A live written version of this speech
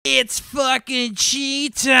It's fucking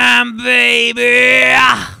cheat time, baby!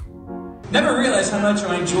 Never realized how much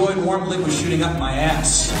I enjoyed warm liquid shooting up my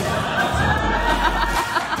ass.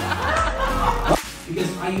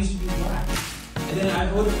 Because I used to be black. And then I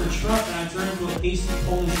voted for Trump and I turned into a pasty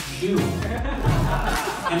Polish Jew.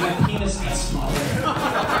 And my penis got smaller.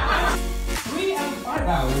 3 out of 5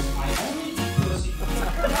 hours, I only eat pussy.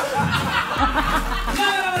 No,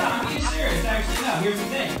 I'm being serious. Actually, no, here's the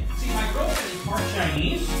thing. See, my girlfriend is part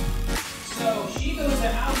Chinese, so she goes to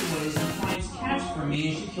alleyways and finds cats for me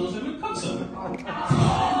and she kills them and cooks them. I love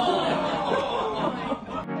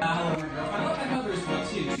my girlfriend. I love my mother as well,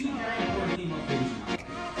 too. 2 very important female figures in my life.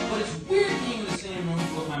 But it's weird being in the same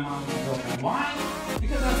room with my mom and my girlfriend. Why?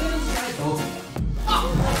 Because I've been inside both of them.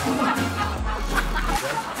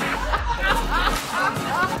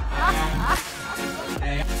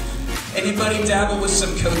 Anybody dabble with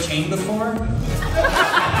some cocaine before?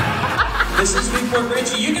 This is Newport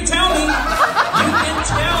Richie. You can tell me. You can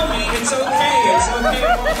tell me. It's okay. It's okay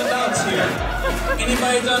for all the adults here.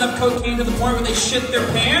 Anybody done up cocaine to the point where they shit their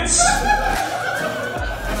pants?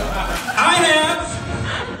 I have.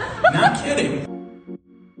 Not kidding.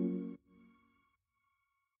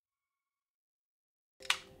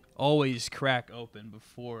 Always crack open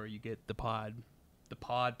before you get the pod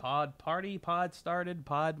started,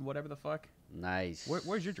 whatever the fuck. Nice.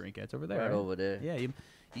 Where's your drink at? It's over there. Right over there. Yeah, you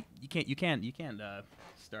can't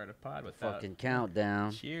start a pod without fucking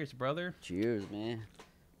countdown. Cheers, brother. Cheers, man.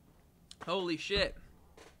 Holy shit.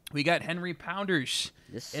 We got Henry Pounders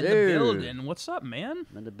Yes, in the sir. building. What's up, man?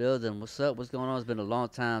 I'm in the building. What's up? What's going on? It's been a long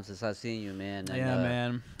time since I've seen you, man. And, Yeah,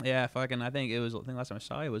 man. Yeah, fucking. I think last time I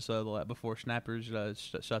saw you was before Snappers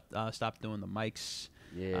stopped doing the mics.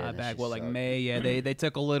 Yeah, back shit like sucked. May. Yeah, they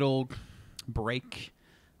took a little break,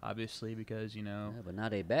 obviously, because Yeah, but now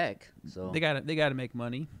they back. So they gotta make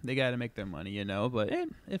money. They gotta make their money, but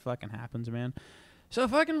it fucking happens, man. So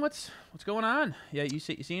fucking what's going on? Yeah, it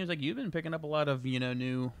seems like you've been picking up a lot of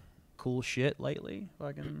new cool shit lately.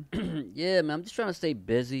 Fucking yeah, man. I'm just trying to stay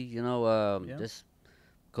busy. Yeah. Just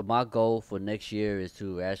cause my goal for next year is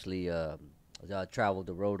to actually travel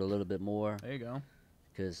the road a little bit more. there you go.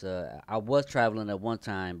 Because I was traveling at one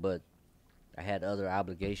time, but I had other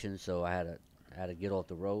obligations, so I had to get off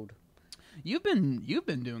the road. You've been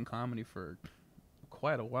doing comedy for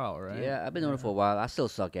quite a while, right? Yeah, I've been doing it for a while. I still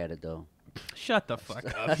suck at it though. Shut the fuck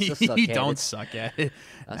I up. still suck You at don't it. suck at it.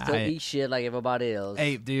 I still eat shit like everybody else.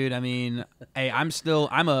 Hey, dude. I mean, hey,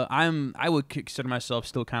 I would consider myself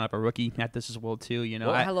still kind of a rookie at this as well too.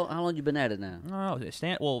 Well, how long you been at it now?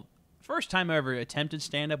 Well, first time I ever attempted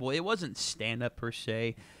stand up. Well, it wasn't stand up per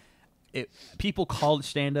se. People called it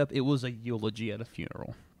stand up. It was a eulogy at a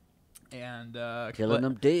funeral, and Killing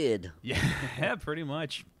them dead. Yeah, pretty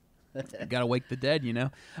much. Gotta wake the dead,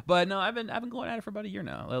 But no, I've been going at it for about a year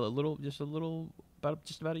now. Just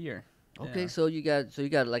about a year. Okay, Yeah. so you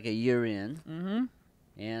got like a year in. Mm-hmm.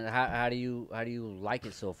 And how do you like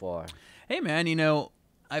it so far? Hey, man,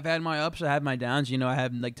 I've had my ups, I had my downs. I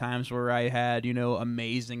had like times where I had,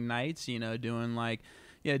 amazing nights, doing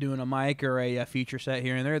doing a mic or a feature set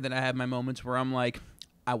here and there. Then I had my moments where I'm like,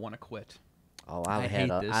 I want to quit. Oh, I hate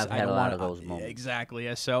this. I've had a lot of those moments. Exactly.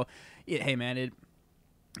 Yeah. So, hey, man, it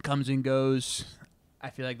comes and goes. I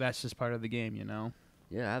feel like that's just part of the game,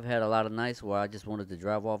 Yeah, I've had a lot of nights where I just wanted to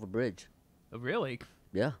drive off a bridge. Oh, really?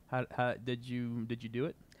 Yeah. How did you do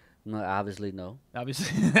it? No, obviously no.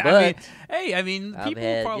 Obviously. But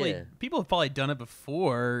people have probably done it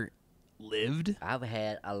before. Lived. I've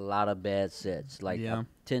had a lot of bad sets, like Yeah.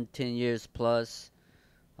 10 years plus.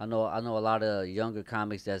 I know a lot of younger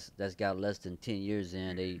comics that's got less than 10 years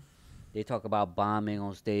in. They talk about bombing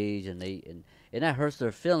on stage, and that hurts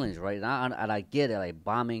their feelings, right? And I get it, like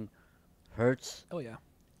bombing hurts. Oh yeah.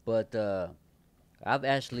 But I've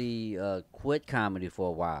actually quit comedy for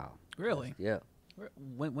a while. Really? Yeah.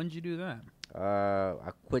 When did you do that?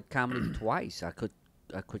 I quit comedy twice. I quit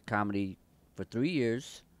comedy for 3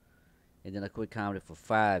 years, and then I quit comedy for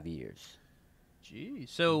 5 years. Gee.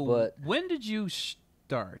 So But- when did you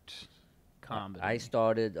start comedy? I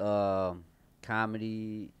started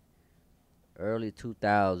comedy early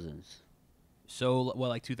 2000s. So what,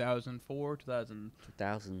 like 2004, 2000?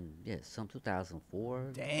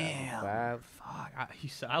 2004. Damn. 2005. Fuck.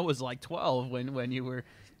 I was like 12 when you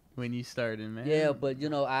started, man. Yeah, but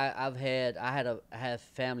I had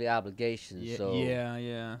family obligations. Yeah. So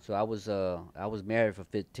Yeah. So I was married for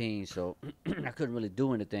 15, so I couldn't really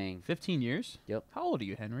do anything. 15 years? Yep. How old are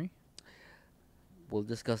you, Henry? We'll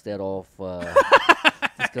discuss that off.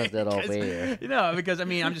 Discuss that off air. Because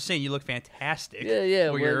I'm just saying you look fantastic Yeah,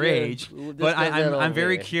 for well, your yeah, age. we'll But discuss that I'm off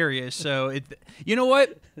very air. curious. So you know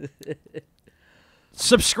what?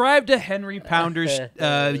 Subscribe to Henry Pounder's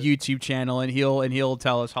YouTube channel, and he'll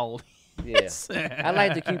tell us how old he is. Yeah, I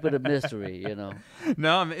like to keep it a mystery, you know.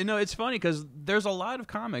 No, it's funny because there's a lot of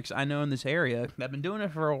comics I know in this area that have been doing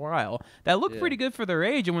it for a while that look pretty good for their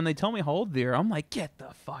age, and when they tell me how old they are, I'm like, get the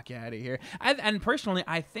fuck out of here. And personally,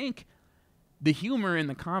 I think the humor in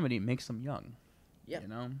the comedy makes them young. Yeah, you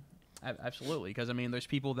know, absolutely. Because I mean, there's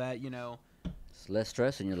people that it's less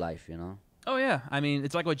stress in your life, you know. Oh yeah, I mean,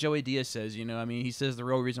 it's like what Joey Diaz says. I mean, he says the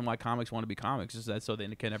real reason why comics want to be comics is that so they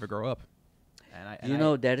can never grow up.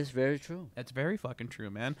 And that is very true. That's very fucking true,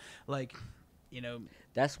 man. Like,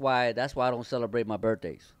 That's why I don't celebrate my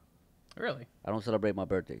birthdays. Really? I don't celebrate my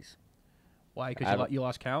birthdays. Why? Because you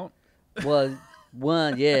lost count? Well,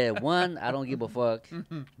 one, I don't give a fuck,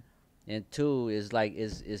 and two is like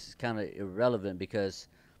is kind of irrelevant because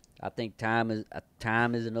I think time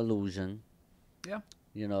is an illusion. Yeah.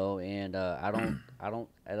 And I don't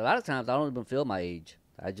and a lot of times I don't even feel my age.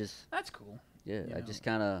 I just That's cool. Yeah, I just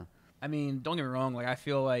kind of. I mean, don't get me wrong. Like, I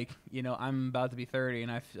feel like I'm about to be 30,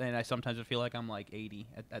 and I sometimes feel like I'm like 80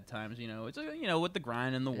 at times. It's with the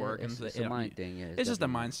grind and the work, It's a mind thing. Yeah, it's just a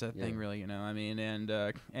mindset thing, really. I mean,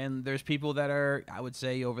 and there's people that are, I would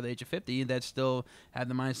say, over the age of 50 that still have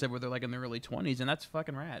the mindset where they're like in their early 20s, and that's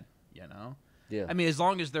fucking rad. Yeah. I mean, as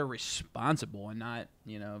long as they're responsible and not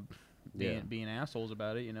being assholes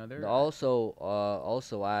about it. They're also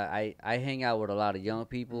I hang out with a lot of young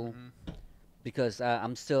people because I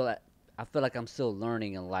feel like I'm still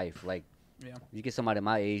learning in life. Like, you get somebody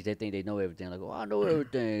my age, they think they know everything. Like, oh, I know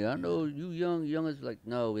everything. I know you young is like,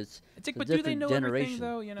 no, it's like, a but do they different know generation, everything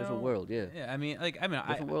though? Different world, yeah. Yeah, I mean,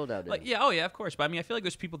 different world out there. Like, oh yeah, of course. But I mean, I feel like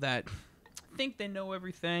there's people that think they know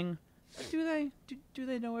everything. Do they? Do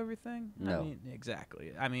they know everything? No. I mean,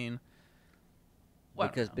 exactly. I mean,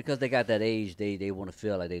 because they got that age, they want to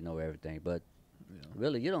feel like they know everything. But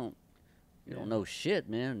really, you don't know shit,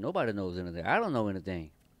 man. Nobody knows anything. I don't know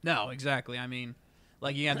anything. No, exactly. I mean,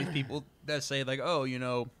 like, you have these people that say, like, oh,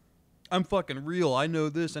 I'm fucking real. I know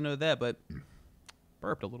this, I know that, but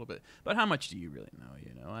burped a little bit. But how much do you really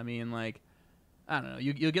know, I mean, like, I don't know.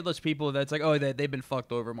 You'll get those people that's like, oh, they've been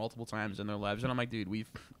fucked over multiple times in their lives. And I'm like, dude, we've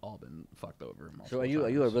all been fucked over multiple times. So are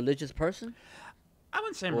you a religious person? I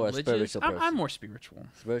wouldn't say I'm or religious. A I'm more spiritual.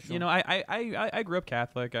 Spiritual? I grew up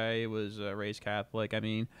Catholic. I was raised Catholic. I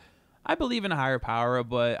mean, I believe in a higher power,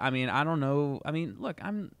 but I mean, I don't know. I mean, look,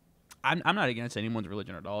 I'm not against anyone's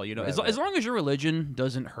religion at all. Right, as long as your religion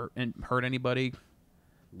doesn't hurt anybody.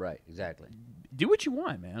 Right. Exactly. Do what you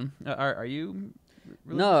want, man. Are you?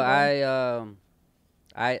 No, I'm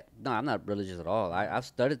not religious at all. I've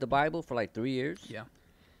studied the Bible for like 3 years. Yeah.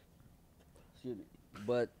 Excuse me.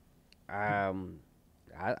 But I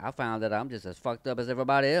found that I'm just as fucked up as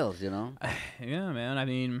everybody else. Yeah, man. I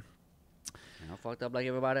mean, I'm fucked up like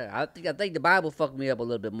everybody. I think the Bible fucked me up a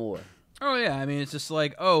little bit more. Oh yeah, I mean, it's just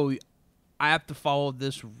like, oh, I have to follow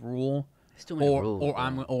this rule, It's too many rules, or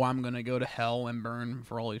I'm gonna go to hell and burn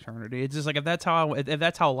for all eternity. It's just like if that's how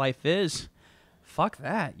life is, fuck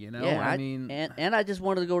that, Yeah, I mean, and I just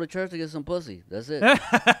wanted to go to church to get some pussy. That's it.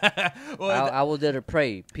 well, I was there to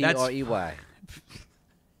pray. PREY.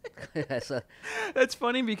 That's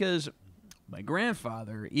funny because my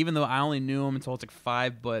grandfather, even though I only knew him until I was like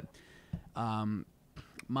 5, but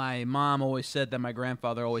my mom always said that my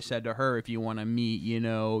grandfather always said to her, if you want to meet,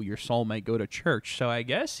 your soulmate, go to church. So I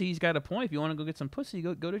guess he's got a point. If you want to go get some pussy,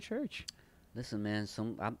 go to church. Listen, man,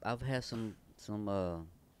 I've had some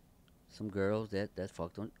girls that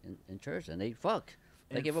fucked in church, and they fuck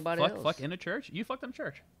like everybody else. Fuck in a church? You fucked in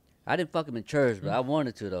church? I didn't fuck them in church, but I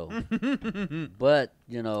wanted to though. But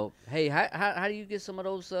hey, how do you get some of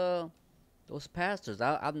those pastors?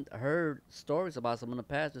 I've heard stories about some of the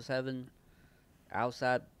pastors having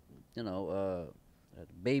outside,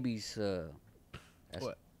 babies.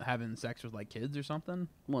 What, having sex with like kids or something?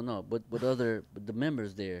 Well, no, but with the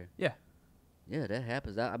members there. Yeah. Yeah, that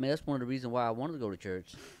happens. I mean, that's one of the reasons why I wanted to go to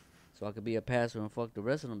church, so I could be a pastor and fuck the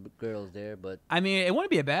rest of them girls there. But I mean, it wouldn't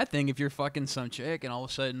be a bad thing if you're fucking some chick and all of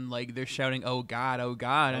a sudden like they're shouting, "Oh God, oh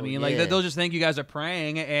God!" I mean, like they'll just think you guys are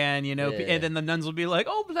praying, and and then the nuns will be like,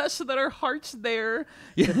 "Oh, bless that our heart's there."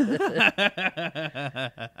 There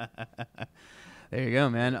you go,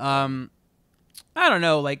 man. I don't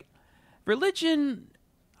know, like religion.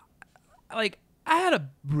 Like I had a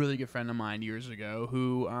really good friend of mine years ago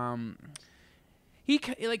who he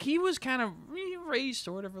was kind of raised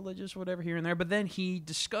sort of religious, whatever, here and there, but then he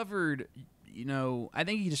discovered, I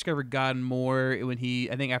think he discovered God more when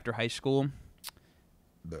I think after high school,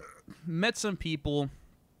 met some people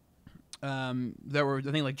that were,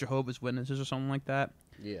 I think, like Jehovah's Witnesses or something like that.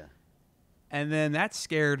 Yeah. And then that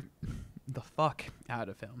scared the fuck out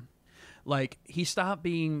of him. like he stopped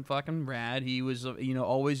being fucking rad. He was,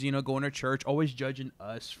 always, going to church, always judging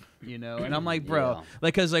us, And I'm like, bro, Yeah.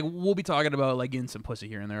 like, cause like we'll be talking about like getting some pussy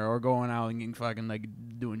here and there, or going out and getting fucking like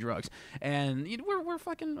doing drugs, and we're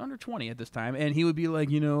fucking under 20 at this time, and he would be like,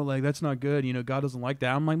 like that's not good, God doesn't like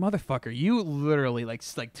that. I'm like, motherfucker, you literally like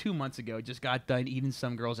 2 months ago just got done eating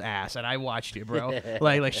some girl's ass, and I watched you, bro.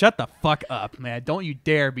 like shut the fuck up, man. Don't you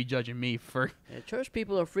dare be judging me for. Yeah, church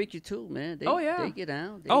people are freaky too, man. They, Oh, yeah. they get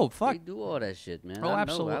out. They, Oh, fuck. They do all that shit, man. Oh, I know.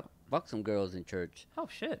 absolutely. I fuck some girls in church. Oh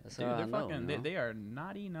shit, That's dude, how I they're know, fucking. you know? They are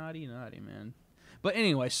naughty, man. But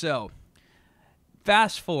anyway, so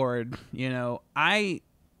fast forward. I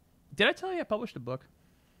tell you I published a book.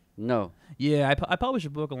 No. Yeah, I published a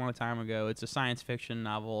book a long time ago. It's a science fiction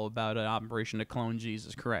novel about an operation to clone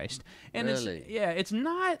Jesus Christ. And Really? it's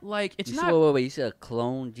not like it's You not said, wait. You said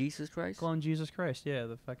clone Jesus Christ? clone Jesus Christ. Yeah,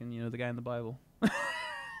 the fucking the guy in the Bible.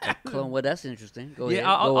 Clone. Well, that's interesting. Go Yeah, ahead.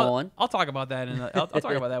 I'll, Go I'll, on. I'll talk about that, and I'll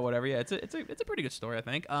talk about that. Whatever. Yeah, it's a pretty good story, I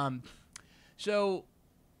think. So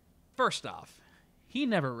first off, he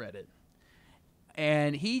never read it,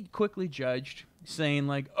 and he quickly judged, saying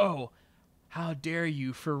like, "Oh, how dare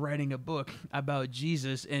you for writing a book about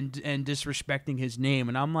Jesus and disrespecting his name?"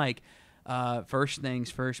 And I'm like, first things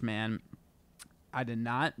first, man. I did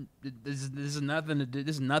not. This is nothing. This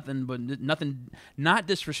is nothing but nothing. Not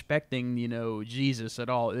disrespecting, Jesus at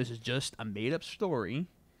all. This is just a made up story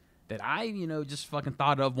that I, just fucking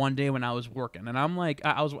thought of one day when I was working. And I'm like,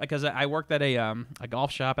 I was because I worked at a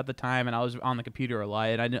golf shop at the time, and I was on the computer a lot,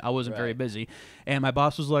 and I wasn't very Right. busy. And my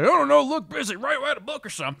boss was like, "Oh no, look busy. Write a book or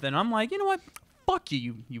something." I'm like, you know what? Fuck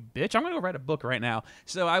you, you bitch. I'm gonna go write a book right now.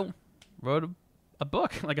 So I wrote a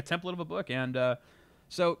book, like a template of a book, and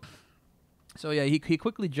So yeah, he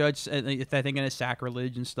quickly judged, I think, in his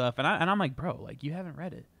sacrilege and stuff, and I'm like, bro, like you haven't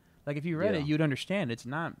read it. Like if you read it, Yeah. you'd understand. It's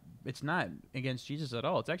not against Jesus at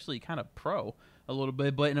all. It's actually kind of pro a little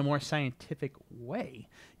bit, but in a more scientific way.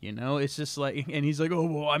 It's just like, and he's like, oh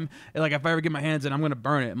well, I'm like, if I ever get my hands in, I'm gonna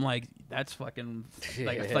burn it. I'm like, that's fucking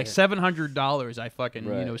like $700 I fucking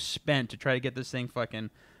Right. spent to try to get this thing fucking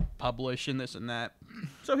published and this and that.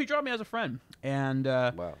 So he dropped me as a friend, and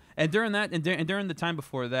Wow. and during that, and during the time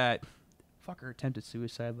before that. Fucker attempted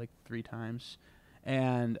suicide like 3 times,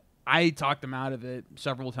 and I talked him out of it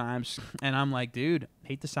several times. And I'm like, dude,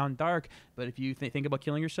 hate to sound dark, but if you think about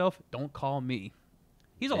killing yourself, don't call me.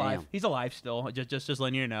 He's alive. Damn. He's alive still. Just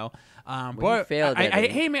letting you know. Well, But he failed at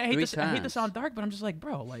it hey man, I hate 3 to times. sound dark, but I'm just like,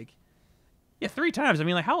 bro, like. Yeah, 3 times. I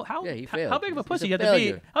mean, like, how Yeah, he how failed. big of a He's pussy a you have to be?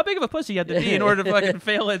 failure. How big of a pussy you have to be in order to fucking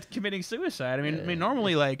fail at committing suicide? I Yeah. mean,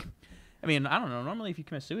 normally, like, I don't know. Normally, if you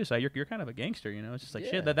commit suicide, you're kind of a gangster, It's just like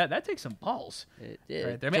shit. Yeah. That takes some balls, It right there.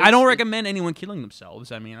 I mean, takes- I don't recommend anyone killing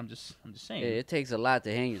themselves. I mean, I'm just saying. It takes a lot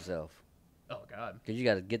to hang yourself. Oh God, Cause you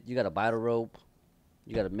gotta buy the rope.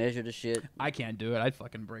 You gotta measure the shit. I can't do it. I'd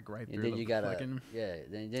fucking break right And through. then the you gotta, fucking...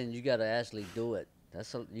 then you gotta actually do it.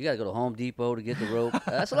 You gotta go to Home Depot to get the rope.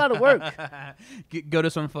 That's a lot of work. Go to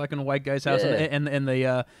some fucking white guy's house Yeah. in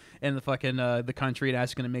the fucking the country and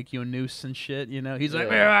ask him to make you a noose and shit. He's like, Yeah.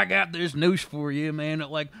 "Well, I got this noose for you, man."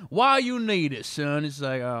 Like, why you need it, son? It's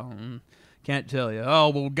like, oh, can't tell you. Oh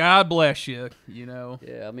well, God bless you. Yeah,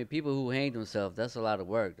 I mean, people who hang themselves, that's a lot of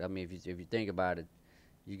work. I mean, if you think about it,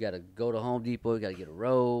 you gotta go to Home Depot. You gotta get a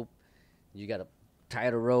rope. You gotta tie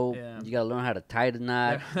the rope. Yeah. You gotta learn how to tie the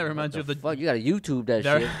knot. That reminds What you of the- fuck. You gotta YouTube that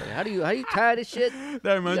That- shit. Like, how do you tie this shit?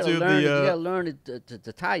 That reminds you of you the. gotta learn it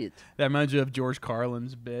to tie it. That reminds you of George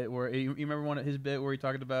Carlin's bit, where you remember one of his bit where he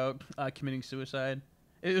talked about committing suicide.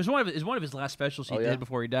 It was one of his last specials he Oh, yeah? did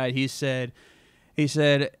before he died. He said,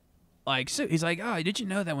 like, he's like, "Oh, did you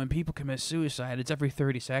know that when people commit suicide, it's every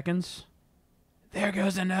 30 seconds? There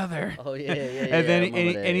goes another." Oh yeah, yeah, yeah. And then I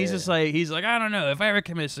remember that, he's yeah. just like, I don't know, if I ever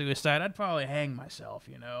commit suicide, I'd probably hang myself.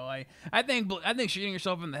 I think shooting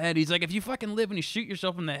yourself in the head. He's like, if you fucking live and you shoot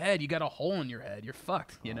yourself in the head, you got a hole in your head. You're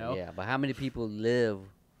fucked. Yeah, but how many people live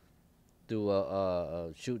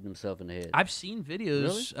through shooting themselves in the head? I've seen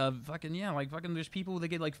videos Really? of fucking there's people that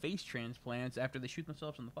get like face transplants after they shoot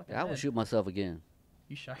themselves in the fucking I head. would shoot myself again.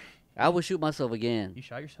 You shot I would shoot myself again. you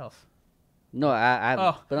shot yourself. No, I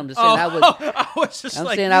Oh. but I'm just saying I would. I was just I'm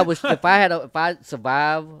like, saying I would if I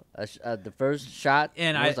survive the first shot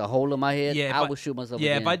And and there's a hole in my head, Yeah, if I I- would shoot myself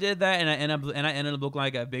yeah, again. if I did that and I ended up looking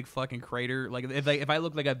like a big fucking crater, like if I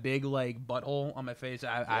looked like a big like butthole on my face,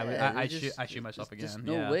 I'd shoot myself again. There's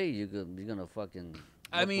no yeah. way you're gonna fucking.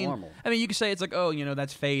 I look mean, normal. you could say it's like, oh,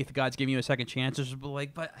 that's faith. God's giving you a second chance,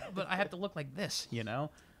 but I have to look like this,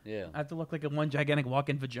 Yeah, I have to look like a one gigantic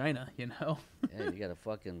walking vagina, yeah, you got a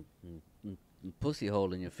fucking pussy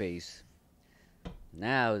hole in your face.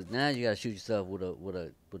 Now you gotta shoot yourself with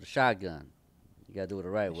a shotgun. You gotta do it the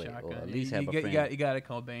right way, or Shotgun. at least have a you friend. you got to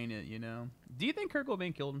Cobain it, you know. Do you think Kurt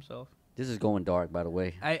Cobain killed himself? This is going dark, by the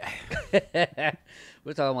way. I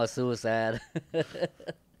We're talking about suicide.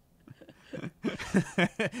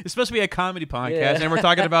 It's supposed to be a comedy podcast, and we're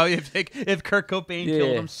talking about if Kurt Cobain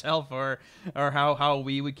killed himself, or how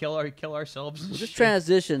we would kill ourselves. Well, just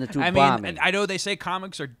transition into I bombing. mean, I know they say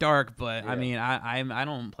comics are dark, but I mean, I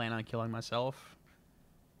don't plan on killing myself.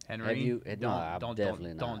 Henry, Have you? No, I'm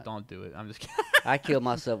definitely not. Don't do it. I'm just kidding. I kill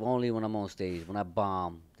myself only when I'm on stage. When I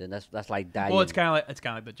bomb, then that's like dying. Well, it's kind of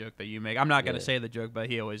like the joke that you make. I'm not gonna say the joke, but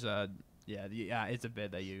he always it's a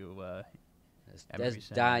bit that you. That's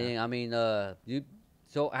dying. I mean, you.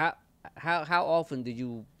 So how often do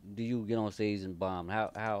you get on stage and bomb?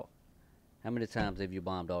 How many times have you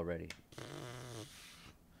bombed already?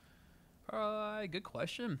 Good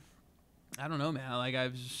question. I don't know, man. Like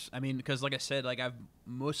because like I said, like I've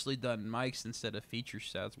mostly done mics instead of feature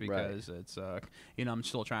sets because it's I'm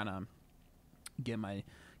still trying to get my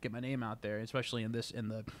name out there, especially in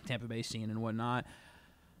the Tampa Bay scene and whatnot.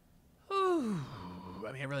 Ooh,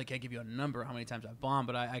 I mean, I really can't give you a number how many times I've bombed,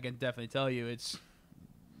 but I can definitely tell you it's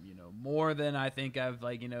more than I think I've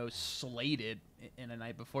slated in a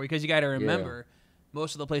night before, because you got to remember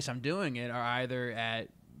most of the places I'm doing it are either at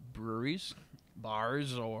breweries,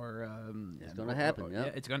 bars, or it's gonna happen. Yeah,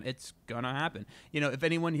 it's gonna happen. If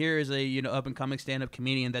anyone here is a up and coming stand up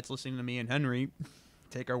comedian that's listening to me and Henry,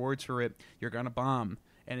 take our words for it. You're gonna bomb,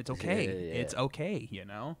 and it's okay. It's okay.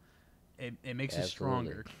 It makes you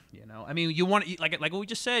stronger. I mean, you want like what we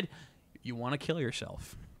just said. You want to kill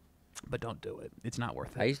yourself, but don't do it. It's not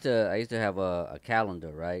worth it. I used to have a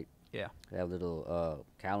calendar, right? Yeah. I have a little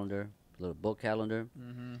calendar, little book calendar,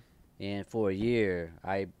 Mm-hmm. and for a year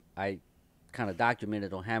I kind of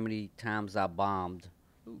documented on how many times I bombed.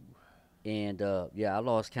 Ooh. And I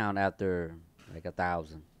lost count after like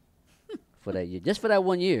 1,000 for that year, just for that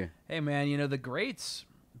 1 year. Hey man, the greats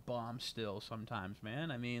bomb still sometimes,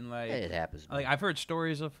 man. I mean, like It happens, man. Like I've heard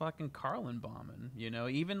stories of fucking Carlin bombing.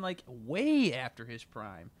 Even like way after his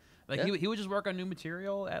prime. Like he would just work on new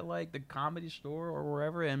material at like the Comedy Store or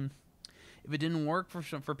wherever, and if it didn't work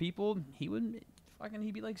for people,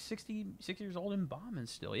 he'd be like 60 years old and bombing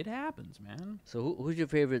still. It happens, man. So who's your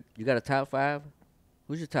favorite? You got a top 5?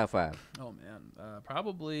 Who's your top 5? Oh man,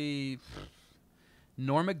 probably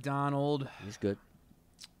Norm Macdonald. He's good.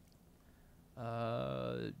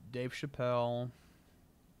 Dave Chappelle.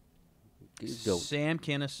 He's dope. Sam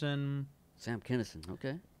Kinison. Sam Kinison,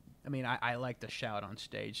 okay. I mean, I like to shout on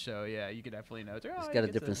stage, so yeah, you could definitely know. He's got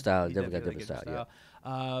a different style. He's definitely got a different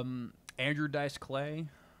style. Andrew Dice Clay.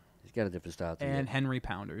 He's got a different style too. And Henry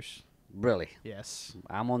Pounders. Really? Yes.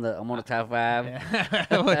 I'm on the top 5.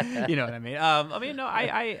 Yeah. You know what I mean? No,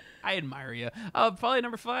 I admire you. Probably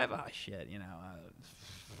number 5. Oh shit,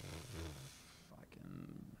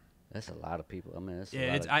 fucking. That's a lot of people. I mean,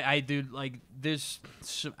 that's I do like this.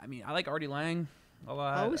 I mean, I like Artie Lang a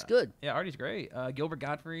lot. Oh, he's good. Yeah, Artie's great. Gilbert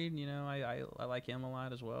Gottfried, I like him a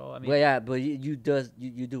lot as well. I mean, Well, yeah, but you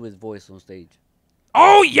do his voice on stage.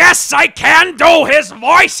 Oh yes, I can do his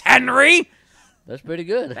voice, Henry. That's pretty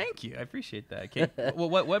good. Thank you, I appreciate that. Well,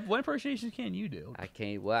 what impersonations can you do? I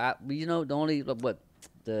can't. Well, the only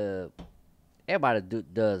everybody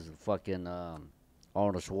does fucking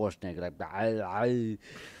Arnold Schwarzenegger. Like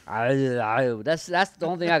that's the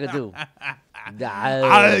only thing I can do.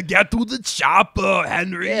 I'll get to the chopper,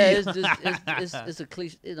 Henry. Yeah, it's a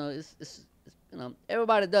cliche. It's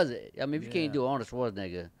everybody does it. I mean, if you can't do Arnold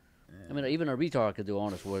Schwarzenegger. I mean, even a retard could do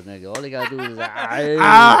Arnold Schwarzenegger. All they gotta do is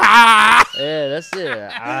yeah, that's it.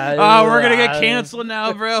 We're gonna get canceled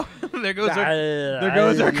now, bro. There goes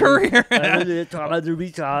our career. That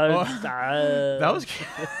was.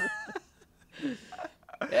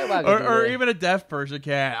 Or even a deaf person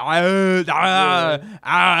can. Yeah,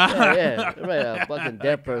 right. A fucking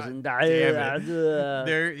deaf person.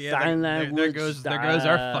 There goes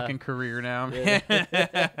our fucking career now. Yeah,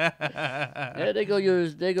 they go your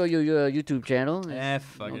YouTube channel.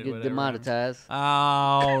 Fucking get demonetized.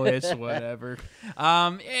 Oh, it's whatever.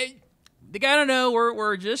 They gotta know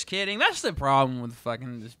we're just kidding. That's the problem with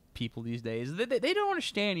fucking just people these days. They don't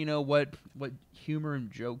understand, what humor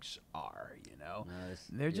and jokes are.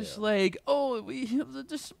 They're just like,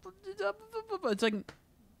 it's like,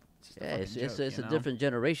 it's a different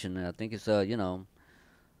generation. I think it's I mean,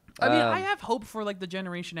 I have hope for like the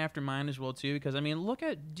generation after mine as well too, because I mean, look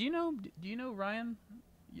at do you know Ryan,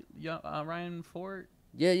 Ryan Fort?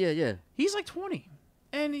 Yeah. He's like 20,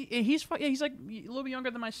 and he's like a little bit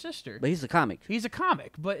younger than my sister. But he's a comic. He's a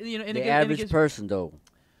comic, but the average person though.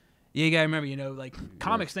 Yeah, you gotta remember, you know, like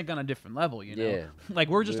comics think on a different level, you know. Yeah. Like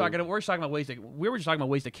we're just talking about ways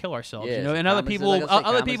to kill ourselves, Yeah, you know. so And other comics are- people, like I said, other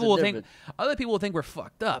comics people are will think, different. other people will think we're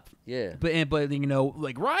fucked up. Yeah. But you know,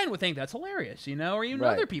 like Ryan would think that's hilarious, you know, or even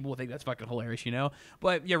Right. other people would think that's fucking hilarious, you know.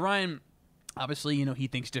 But yeah, Ryan. Obviously, you know, he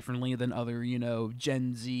thinks differently than other, you know,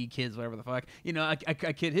 Gen Z kids, whatever the fuck. You know, a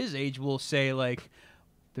kid his age will say, like,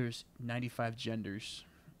 there's 95 genders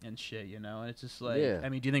and shit, you know? And it's just like, Yeah. I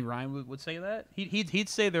mean, do you think Ryan would say that? He'd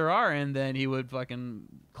say there are, and then he would fucking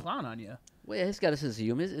clown on you. Well, yeah, he's got a sense of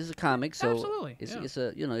humor. It's a comic, so Absolutely, it's yeah. it's a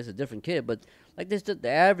it's a different kid. But like this, the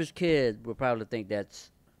average kid would probably think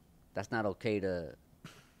that's not okay to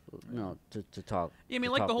to talk. Yeah, I mean,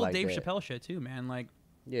 to like talk the whole like Dave that. Chappelle shit, too, man. Like,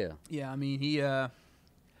 Yeah. yeah, I mean, he, a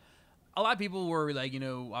lot of people were, like, you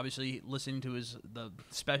know, obviously listening to his, the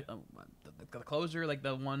closer, like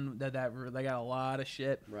the one that they got a lot of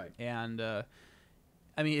shit. Right. And, I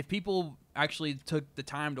mean, if people actually took the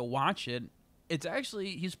time to watch it, it's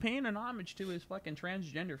actually, he's paying an homage to his fucking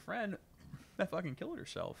transgender friend that fucking killed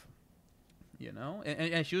herself. You know?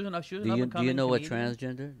 And she was an Do you know a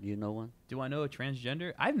transgender? Do you know one? Do I know a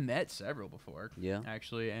transgender? I've met several before. Yeah.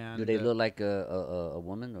 Actually, and Do they look like a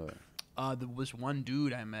woman or? there was one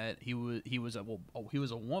dude I met. He was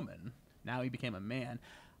a woman. Now he became a man.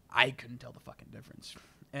 I couldn't tell the fucking difference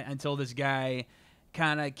until this guy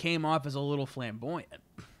kind of came off as a little flamboyant.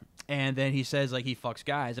 And then he says, like, he fucks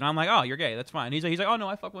guys, and I'm like, oh, you're gay, that's fine. He's like, oh no,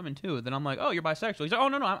 I fuck women too. Then I'm like, oh, you're bisexual. He's like, oh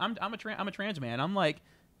no, I'm a trans man. I'm like,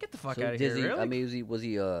 get the fuck out of here, really? I mean, was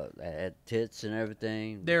he had tits and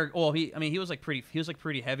everything? He was like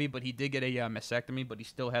pretty heavy, but he did get a mastectomy, but he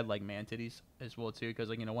still had like man titties as well too, because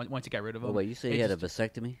like, you know, once he got rid of them. Oh wait, you say he had a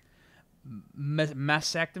vasectomy?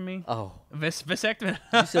 Mastectomy? Oh, vasectomy.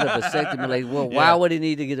 you said a vasectomy. Like, well, why would he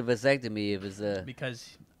need to get a vasectomy if it's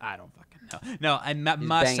Because I don't fucking know. No, banging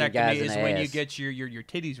mastectomy guys in is the when you ass. get your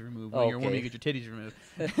titties removed. Oh, When you're a woman, okay. you get your titties removed.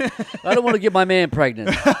 I don't want to get my man pregnant.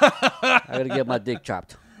 I gotta get my dick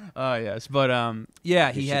chopped. Oh yes, but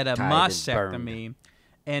yeah, he Your had shit a tied and mastectomy,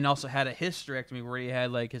 and also had a hysterectomy where he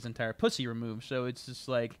had like his entire pussy removed. So it's just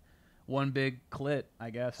like one big clit, I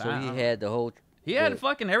guess. So he had the whole. He had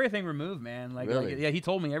fucking everything removed, man. Really? Yeah, he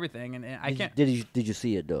told me everything, and I can't. Did you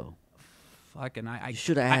see it though? Fucking, I You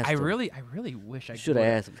shoulda asked I him. really wish I Should have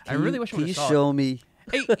would've. asked him. I really wish I Can would you have saw show it. me?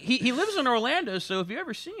 Hey, he lives in Orlando, so if you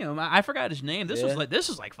ever see him, I forgot his name. This Yeah.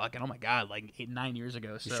 was like fucking, oh my god, like 9 years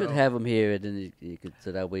ago. So You should have him here, and then you could,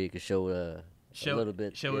 so that way you could show a little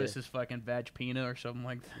bit. Show yeah. us his fucking vagina or something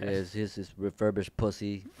like that. Yeah, his refurbished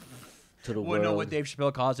pussy to the Well, world. no, what Dave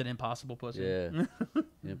Chappelle calls it, impossible pussy. Yeah.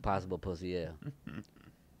 Impossible pussy, yeah.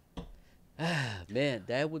 Man,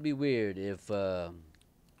 that would be weird if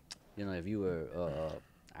if you were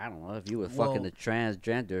I don't know, if you were fucking Well- a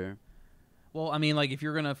transgender. Well, I mean, like if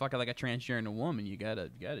you're gonna fuck like a transgender woman, you gotta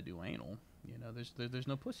do anal. You know, there's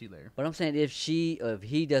no pussy there. But I'm saying if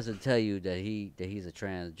he doesn't tell you that he's a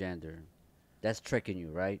transgender, that's tricking you,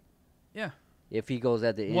 right? Yeah. If he goes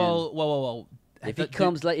at the end, Well. if he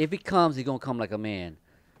comes, he's gonna come like a man.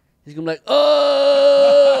 He's gonna be like,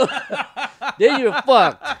 oh, then you're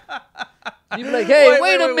fucked. You be like, hey,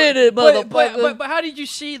 wait a minute, motherfucker. But how did you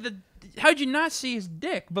see how did you not see his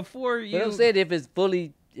dick before you? But I'm saying if it's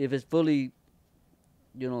fully,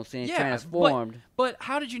 you know what I'm saying, transformed. But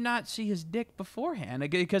how did you not see his dick beforehand?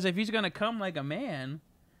 Because if he's gonna come like a man,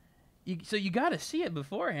 so you got to see it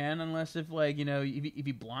beforehand, unless if like if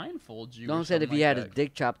he blindfolds you. No, I'm saying if he had his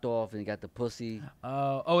dick chopped off and he got the pussy,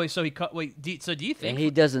 wait, so he cut. Wait, so do you think? and he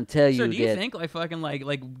doesn't tell you So do you that. think like fucking like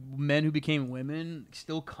men who became women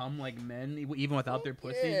still come like men even without their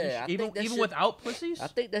pussies? and Yeah, I shit? think that even shit- without pussies. I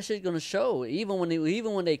think that shit's gonna show even when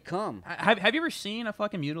they come. Have you ever seen a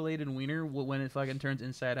fucking mutilated wiener when it fucking turns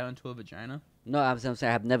inside out into a vagina? No, I'm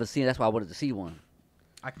saying I've never seen. That's why I wanted to see one.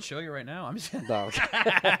 I can show you right now. I'm just. Dog.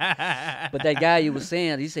 But that guy you were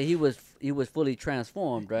saying, he said he was fully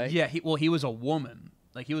transformed, right? Yeah, he was a woman.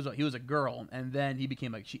 Like he was a girl, and then he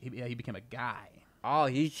became he became a guy. Oh,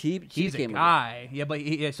 he's a guy. Yeah, but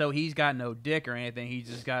so he's got no dick or anything. He's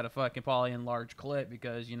just got a fucking poly enlarged clit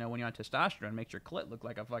because when you're on testosterone, it makes your clit look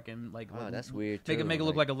like a fucking like. Oh, that's weird. Make it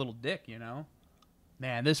look like a little dick,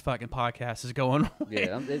 Man, this fucking podcast is going.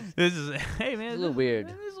 Yeah, this is hey man, it's a little weird.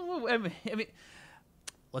 This is a little, I mean,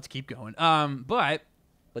 let's keep going.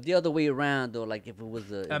 But the other way around though, like if it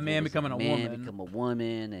was a man becoming a woman, become a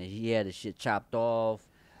woman, and he had his shit chopped off.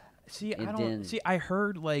 See, and I then don't see. I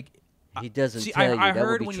heard like. He doesn't See, tell you. I That would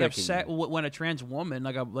heard be when you have tricking sex, when a trans woman,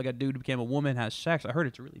 like a dude who became a woman, has sex. I heard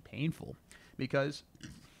it's really painful because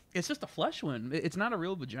it's just a flesh wound. It's not a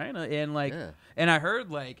real vagina, and like, Yeah. and I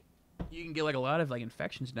heard like you can get like a lot of like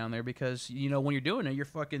infections down there because when you're doing it, you're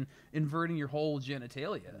fucking inverting your whole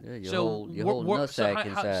genitalia. Yeah, your whole nutsack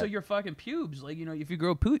inside. So your fucking pubes, like if you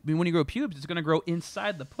grow when you grow pubes, it's gonna grow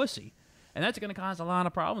inside the pussy, and that's gonna cause a lot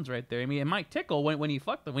of problems right there. I mean, it might tickle when you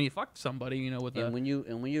fuck somebody, with when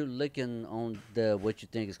you're licking on what you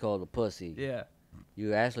think is called a pussy. Yeah.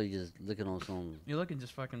 You're actually just looking on some. You're looking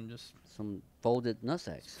just some folded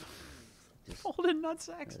nutsacks. Folded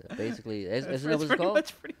nutsacks. Basically, isn't that what it's called?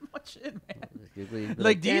 That's pretty much it, man.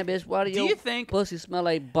 Damn, bitch, why do you think pussy smell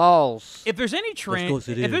like balls? If there's any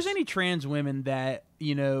trans women that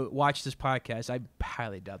watch this podcast, I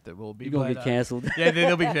highly doubt there will be. You're gonna get canceled. Yeah,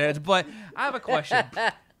 they'll be canceled. But I have a question.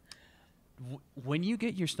 When you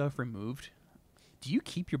get your stuff removed, do you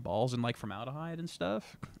keep your balls in like formaldehyde and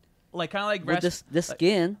stuff? Like kind of like the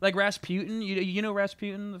skin, like Rasputin. You know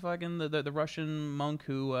Rasputin, the fucking the Russian monk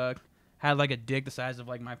who had like a dick the size of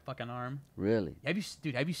like my fucking arm. Really? Have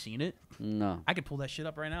you seen it? No. I could pull that shit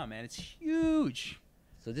up right now, man. It's huge.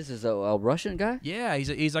 So this is a Russian guy? Yeah,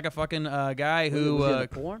 he's like a fucking guy who. Was he in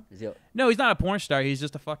porn? No, he's not a porn star. He's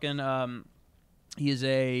just a fucking. He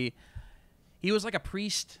was like a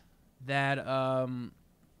priest that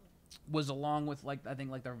was along with like I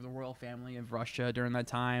think like the royal family of Russia during that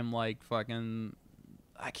time. Like fucking,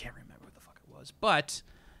 I can't remember what the fuck it was, but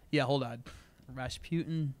yeah, hold on.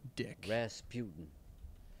 Rasputin dick. Rasputin.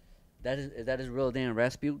 Is that his real name,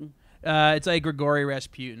 Rasputin? It's like Grigory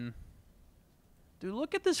Rasputin. Dude,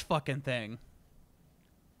 look at this fucking thing.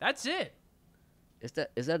 That's it. Is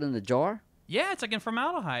that in the jar? Yeah, it's like in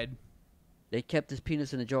formaldehyde. They kept his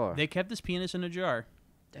penis in a jar. They kept his penis in a jar.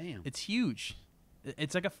 Damn. It's huge.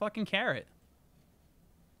 It's like a fucking carrot.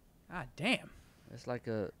 God damn. It's like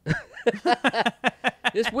a...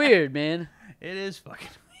 It's weird, man. It is fucking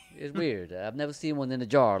It's weird. I've never seen one in a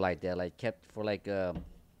jar like that, like kept for like a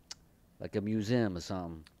museum or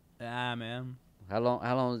something. Ah, man. How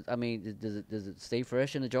long? I mean, does it stay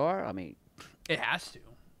fresh in a jar? I mean, it has to.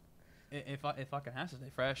 It fucking has to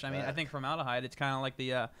stay fresh. I mean, I think formaldehyde. It's kind of like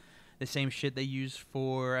the same shit they use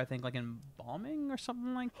for I think like embalming or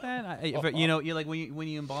something like that. You like when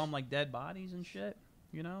you embalm like dead bodies and shit.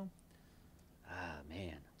 Ah,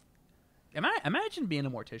 man. Imagine being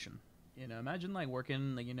a mortician. Imagine like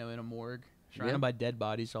working like in a morgue, surrounded by dead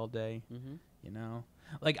bodies all day. Mm-hmm.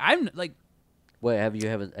 Like I'm like. Wait, have you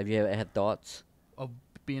ever had thoughts of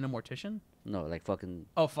being a mortician? No, like fucking.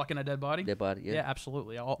 Oh, fucking a dead body. Dead body, yeah. Yeah,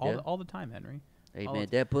 absolutely, all the time, Henry. Hey man,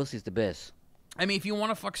 dead pussy's the best. I mean, if you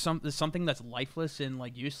want to fuck something that's lifeless and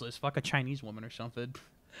like useless, fuck a Chinese woman or something.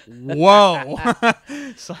 Whoa.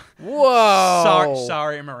 Whoa.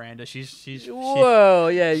 Sorry, Miranda. She's whoa.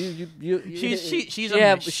 Yeah, she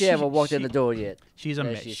haven't walked in the door yet. She's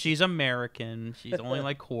American. She's only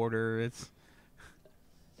like quarter. It's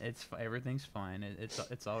everything's fine.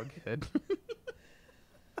 It's all good.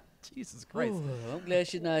 Jesus Christ. Ooh, I'm glad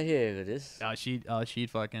she's not here.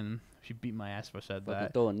 She beat my ass if I said fucking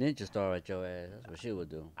that. Throw a ninja star at your ass. That's what she would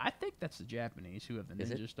do. I think that's the Japanese who have the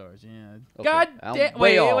ninja stars. Yeah. Okay. God damn.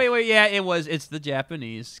 Wait. Yeah, it's the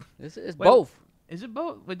Japanese. It's both. Is it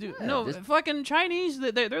both? Yeah, no, fucking Chinese.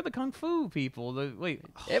 They're the kung fu people.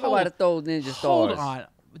 Everybody throws ninja stars. Hold on.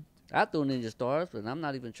 I throw ninja stars, but I'm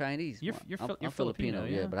not even Chinese. You're Filipino,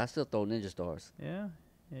 yeah, but I still throw ninja stars. Yeah,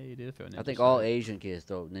 you do throw ninja stars. I think all Asian kids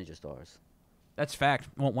throw ninja stars. That's fact.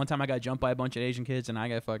 One time I got jumped by a bunch of Asian kids, and I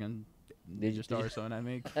got fucking ninja stars. So I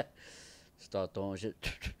make start throwing shit.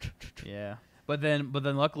 Yeah, but then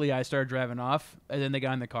luckily I started driving off, and then they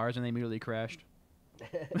got in the cars and they immediately crashed.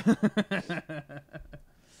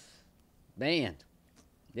 Man,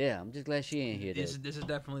 yeah, I'm just glad she ain't here. This is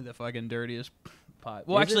definitely the fucking dirtiest pot.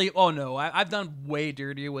 Well, actually, oh no, I've done way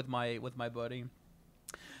dirtier with my buddy.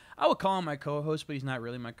 I would call him my co-host, but he's not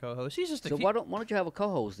really my co-host. He's just so why don't you have a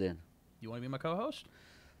co-host then? You want to be my co-host?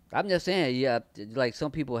 I'm just saying, yeah, like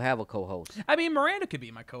some people have a co-host. I mean, Miranda could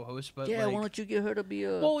be my co-host, but yeah, why don't you get her to be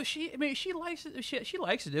a? Well, she likes it. She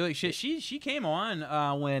likes to do it. She came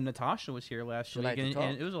on when Natasha was here last week,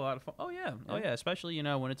 and it was a lot of fun. Oh yeah, especially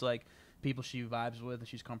when it's like people she vibes with and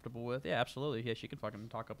she's comfortable with. Yeah, absolutely. Yeah, she can fucking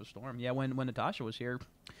talk up a storm. Yeah, when Natasha was here,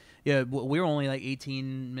 yeah, we were only like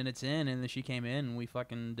 18 minutes in, and then she came in, and we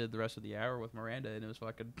fucking did the rest of the hour with Miranda, and it was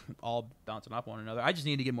fucking all bouncing off one another. I just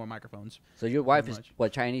need to get more microphones. So your wife is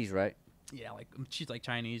what, Chinese, right? Yeah, like she's like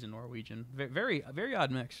Chinese and Norwegian. Very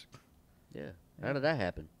odd mix. Yeah. How did that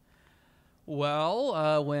happen?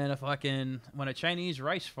 Well, when a Chinese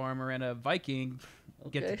rice farmer and a Viking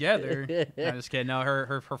get together. I'm just kidding. No,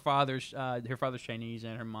 her father's Chinese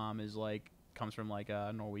and her mom is comes from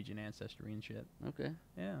Norwegian ancestry and shit. Okay.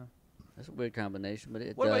 Yeah. That's a weird combination, but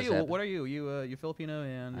it What does about you? happen. What are you? You Filipino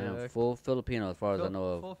and I am full Filipino as far as I know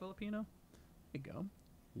of. full Filipino. There you go.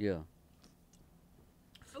 Yeah.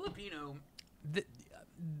 Filipino,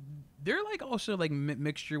 they're like also like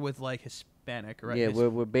mixture with like Hispanic, right? Yeah,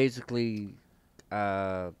 we're basically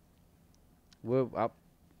we're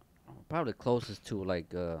probably closest to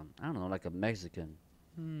like I don't know, like a Mexican.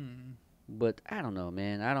 But I don't know,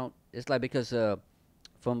 man. I don't. It's like because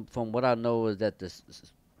from what I know is that the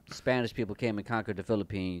Spanish people came and conquered the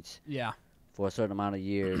Philippines Yeah. for a certain amount of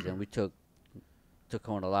years, and we took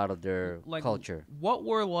on a lot of their Like, culture. what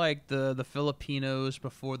were like the Filipinos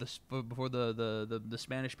before the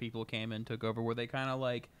Spanish people came and took over? Were they kind of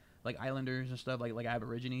like islanders and stuff, like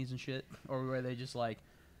Aborigines and shit, or were they just like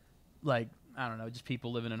I don't know, just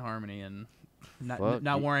people living in harmony and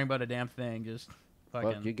not worrying about a damn thing, just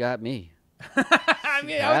fucking. Fuck, you got me. I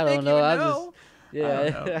mean, I don't know. I I just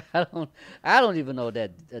yeah. I don't even know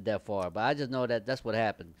that far, but I just know that that's what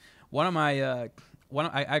happened. One of my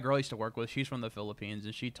I girl I used to work with, she's from the Philippines,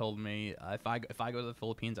 and she told me if I go to the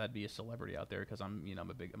Philippines, I'd be a celebrity out there because I'm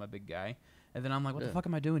a big guy. And then I'm like, what the fuck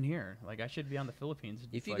am I doing here? Like, I should be on the Philippines.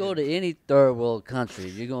 If you go to any third world country,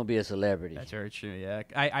 you're gonna be a celebrity. That's very true. Yeah,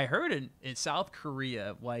 I heard in South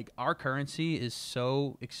Korea, like our currency is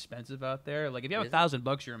so expensive out there. Like, if you have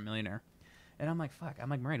 $1,000, you're a millionaire. And I'm like, fuck. I'm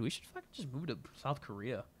like, Miranda, we should fucking just move to South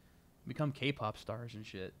Korea, become K-pop stars and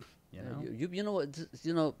shit. You know? You know what?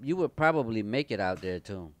 You know, you would probably make it out there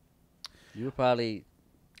too. You would probably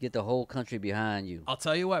get the whole country behind you. I'll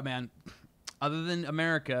tell you what, man. Other than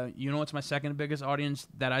America, you know what's my second biggest audience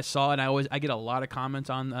that I saw, and I get a lot of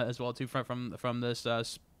comments on as well too from this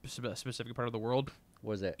specific part of the world.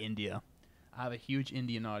 What's that? India. I have a huge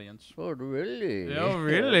Indian audience. Oh, really? Oh,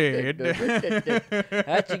 really? How'd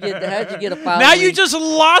you get a following? Now you just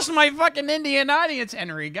lost my fucking Indian audience,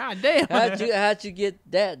 Henry. God damn. How'd you get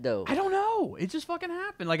that though? I don't know. It just fucking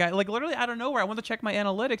happened. Like literally out of nowhere. I went to check my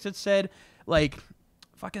analytics. It said like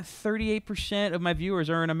fucking 38% of my viewers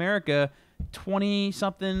are in America,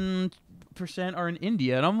 20-something% are in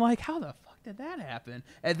India, and I'm like, how the fuck did that happen?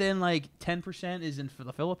 And then like 10% is in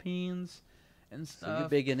the Philippines. And stuff. So you're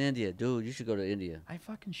big in India, dude. You should go to India. I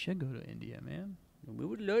fucking should go to India, man. We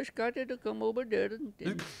would love Scotty to come over there, and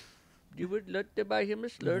you would let to buy him a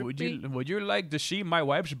Slurpee. Would you like to see my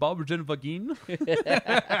wife's bulbs and vagine?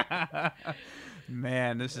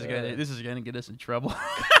 Man, this is gonna get us in trouble.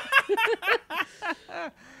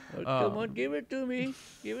 Come on, give it to me.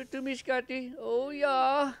 Give it to me, Scotty. Oh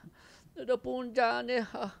yeah, the punjane.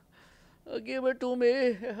 Give it to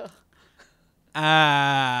me.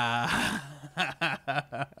 I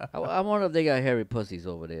wonder if they got hairy pussies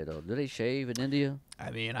over there, though. Do they shave in India?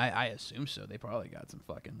 I mean, I assume so. They probably got some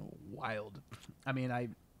fucking wild. I mean, I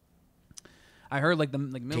heard like the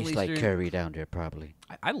Middle Tastes Eastern. like curry down there, probably.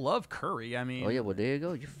 I love curry. I mean. Oh yeah, well there you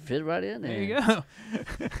go. You fit right in there. There you go.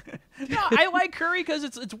 No, I like curry because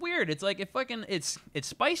it's weird. It's like it's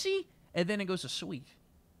spicy and then it goes to sweet.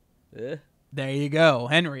 Yeah. There you go,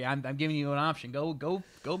 Henry. I'm giving you an option. Go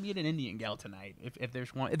meet an Indian gal tonight. If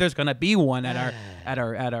there's one, if there's gonna be one at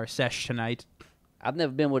our sesh tonight. I've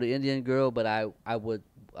never been with an Indian girl, but I would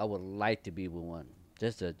like to be with one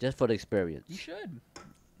just for the experience. You should.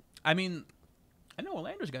 I mean, I know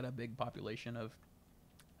Orlando's got a big population of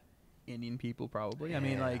Indian people. Probably. Yeah. I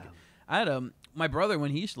mean, like I had my brother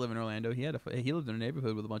when he used to live in Orlando. He lived in a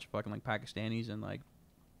neighborhood with a bunch of fucking like Pakistanis and like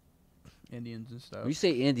Indians and stuff. When you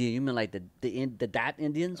say Indian, you mean like the dot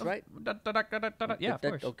Indians, right? Yeah, of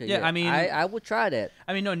course. Okay. Yeah, I mean, I would try that.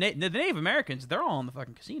 I mean, no, the Native Americans, they're all in the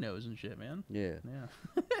fucking casinos and shit, man. Yeah. Yeah.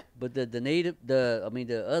 But the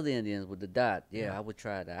other Indians with the dot, yeah, I would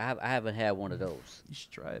try that. I haven't had one of those. You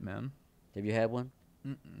should try it, man. Have you had one?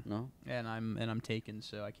 Mm-mm. No. And I'm taken,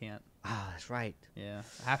 so I can't. Ah, that's right. Yeah,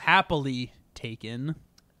 I've happily taken.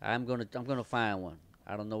 I'm gonna find one.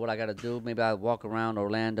 I don't know what I gotta do. Maybe I'll walk around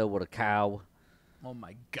Orlando with a cow. Oh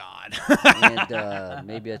my god. And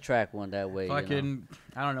maybe attract one that way. Fucking, you know?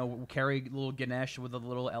 I don't know, carry little Ganesh with a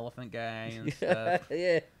little elephant guy and stuff.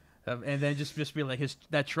 Yeah. And then just be like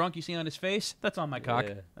that trunk you see on his face. That's on my cock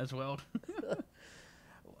as well.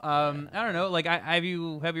 I don't know. Like, have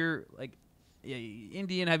you like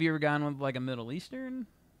Indian? Have you ever gone with like a Middle Eastern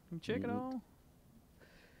chick at all?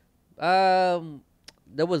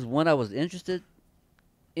 There was one I was interested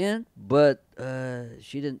in, but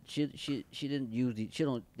she didn't use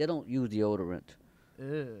they don't use deodorant.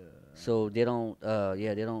 So they don't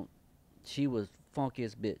they don't. She was funky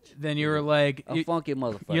as bitch. Then you were like a funky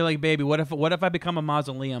motherfucker. You're like, baby, what if I become a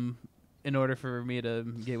mausoleum in order for me to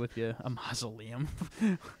get with you? A mausoleum.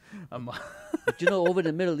 But you know, over in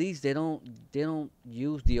the Middle East, they don't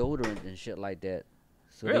use deodorant and shit like that.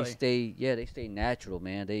 So Really? they stay natural,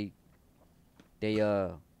 man. They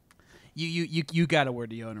You gotta wear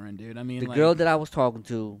deodorant, dude. I mean, the like, girl that I was talking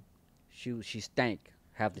to, she stank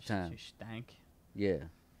half the time. she stank. Yeah.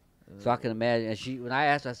 So I can imagine. And when I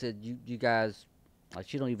asked her, I said, "You guys, like,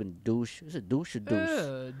 she don't even douche. Is it douche or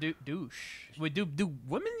douche?" Douche. Wait, do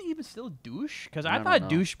women even still douche? Because I I don't thought know.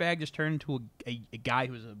 douchebag just turned into a guy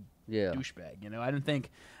who's a Yeah. douchebag. You know, I didn't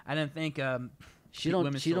think. She women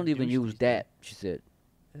don't. She still don't even douche use these that. She said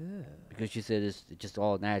because she said it's just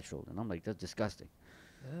all natural, and I'm like, that's disgusting.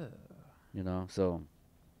 You know. So,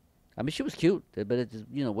 I mean, she was cute, but it just,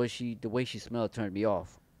 the way she smelled turned me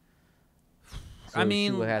off. So I she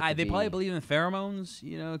mean, would have to they probably be- believe in pheromones,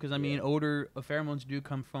 you know, because I mean, Yeah. pheromones do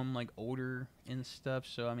come from like odor and stuff.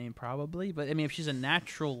 So I mean, probably. But I mean, if she's a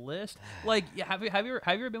naturalist, like, yeah, have you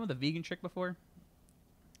ever been with a vegan chick before?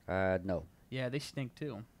 No. Yeah, they stink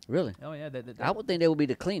too. Really? Oh yeah, I would think they would be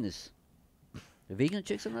the cleanest. The vegan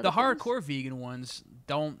chicks are not the cleanest? hardcore vegan ones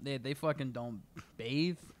don't. They fucking don't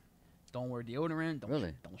bathe, don't wear deodorant,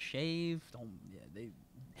 don't shave,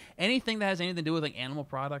 anything that has anything to do with like animal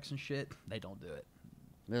products and shit, they don't do it.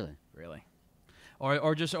 Really?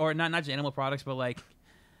 Or not just animal products, but like,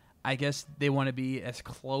 I guess they want to be as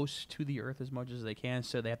close to the earth as much as they can,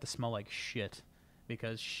 so they have to smell like shit.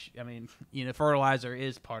 Because I mean, fertilizer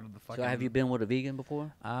is part of the fucking. So have you been with a vegan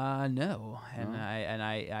before? No, and No?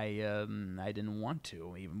 I didn't want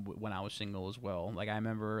to even when I was single as well. Like I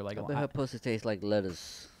remember, like I bet her pussy tastes like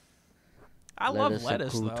lettuce. I love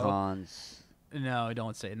lettuce and though. croutons. No,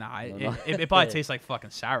 don't say nah. No. It probably tastes like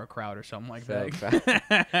fucking sauerkraut or something like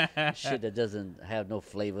that. Shit that doesn't have no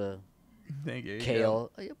flavor. Thank you. Kale.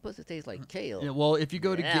 Oh, your pussy tastes like kale. Yeah, well, if you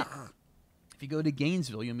go to Ugh. if you go to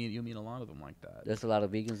Gainesville, you'll meet a lot of them like that. There's a lot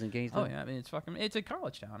of vegans in Gainesville. Oh yeah, I mean it's a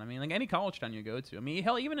college town. I mean, like any college town you go to. I mean,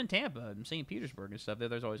 hell, even in Tampa and St. Petersburg and stuff,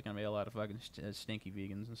 there's always gonna be a lot of fucking stinky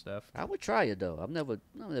vegans and stuff. I would try it though. I've never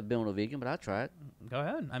been with a vegan, but I'd try it. Go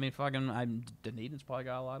ahead. I mean, Dunedin's probably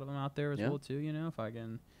got a lot of them out there as well too. You know,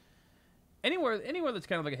 fucking anywhere that's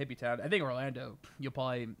kind of like a hippie town. I think Orlando, you'll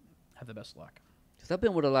probably have the best luck. Cause I've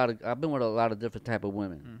been with a lot of different type of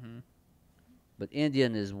women. Mm-hmm. But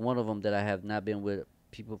Indian is one of them that I have not been with.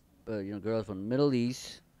 People, girls from the Middle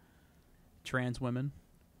East. Trans women.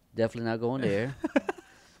 Definitely not going there.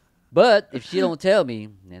 But if she don't tell me,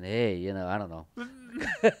 then hey, I don't know.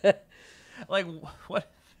 Like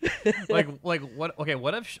what? like what? Okay,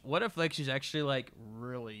 what if like she's actually like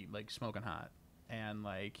really like smoking hot and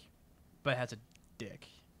like, but has a dick.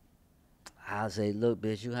 I'll say, look,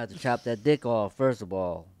 bitch, you have to chop that dick off first of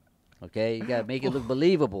all. Okay, you gotta make it look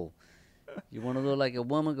believable. You want to look like a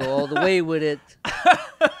woman, go all the way with it.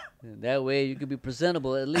 And that way you can be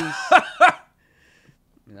presentable at least. I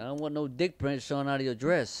don't want no dick print showing out of your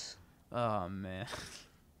dress. Oh man.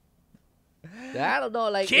 I don't know,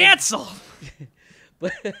 like Cancel.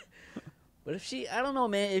 But if she, I don't know,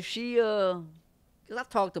 man. If she, cause I've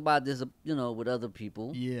talked about this, with other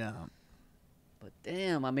people. Yeah. But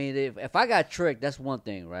damn, I mean, if I got tricked, that's one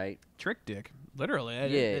thing, right? Trick dick. Literally, Yeah.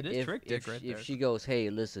 it is trick dick right there. If she goes, hey,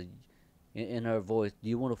 listen, in her voice, do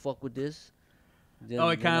you want to fuck with this? Then, Oh,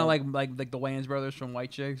 it kind of like the Wayans brothers from White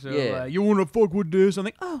Chicks. Or Yeah. you want to fuck with this? I'm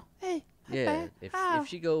like, oh, hey. Yeah. If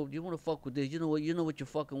she go, you want to fuck with this? You know what you're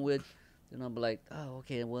fucking with. Then I'm like, oh,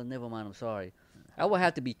 okay. Well, never mind. I'm sorry. I would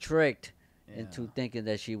have to be tricked into thinking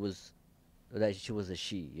that she was a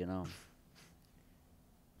she.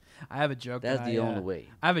 I have a joke. That's the only way.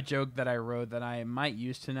 I have a joke that I wrote that I might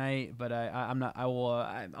use tonight, but I'm not. I will.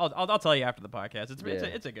 I'll tell you after the podcast.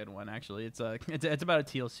 It's a good one actually. It's about a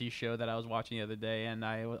TLC show that I was watching the other day, and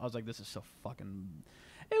I was like, this is so fucking.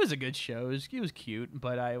 It was a good show. It was cute,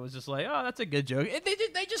 but I was just like, oh, that's a good joke.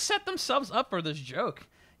 They just set themselves up for this joke.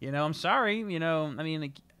 I'm sorry. I mean,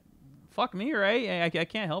 like, fuck me, right? I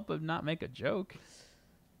can't help but not make a joke.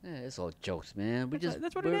 Yeah, it's all jokes, man.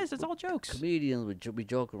 That's what it is. It's all jokes. Comedians, we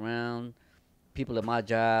joke around. People at my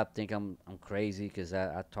job think I'm crazy because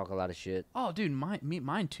I talk a lot of shit. Oh, dude,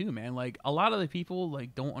 mine too, man. Like, a lot of the people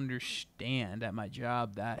like don't understand at my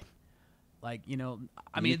job that, like,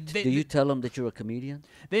 I mean, do you tell them that you're a comedian?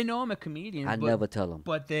 They know I'm a comedian. I never tell them.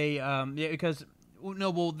 But they, because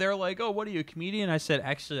they're like, oh, what are you, a comedian? I said,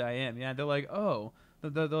 actually, I am. Yeah, they're like, oh.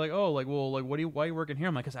 They're like, oh, like, well, like, why are you working here?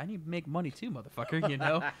 I'm like, because I need to make money too, motherfucker,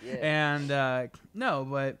 Yeah. And no,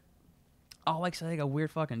 but I'll like say like a weird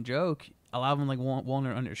fucking joke, a lot of them like won't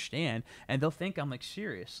understand, and they'll think I'm like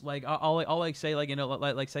serious. Like I'll like say like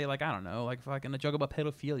like say like I don't know like fucking a joke about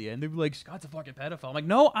pedophilia, and they'll be like Scott's a fucking pedophile. I'm like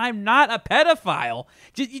no, I'm not a pedophile.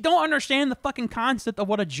 Just, you don't understand the fucking concept of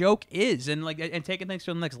what a joke is, and like and taking things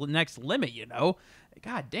to the next limit.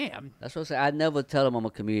 God damn. That's what I say. I never tell them I'm a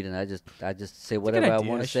comedian. I just say whatever I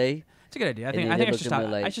want to say. It's a good idea. I think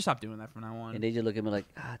I should stop doing that from now on. And they just look at me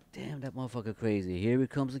like, God damn, that motherfucker crazy. Here he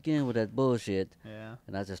comes again with that bullshit. Yeah.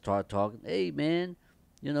 And I just start talking. Hey, man,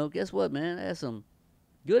 guess what, man? I had some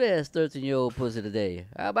good-ass 13-year-old pussy today.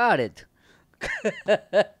 How about it?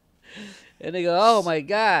 And they go, oh, my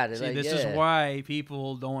God. See, like, this is why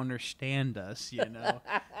people don't understand us,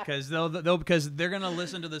 because because they're gonna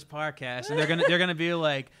listen to this podcast and they're gonna be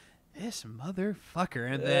like, this motherfucker,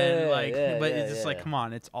 and then it's just like, come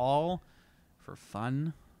on, it's all for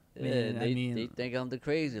fun. Yeah, they think I'm the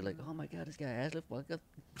crazy, like, oh my God, this guy Ashley, fuck up.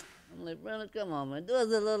 I'm like, brother, come on, man. Does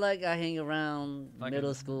it look like I hang around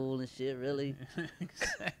middle school and shit, really?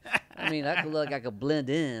 I mean, I could look like I could blend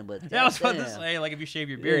in, but I was about to say, like, if you shave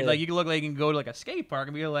your beard, like, you can look like you can go to like a skate park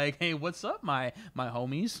and be like, hey, what's up, my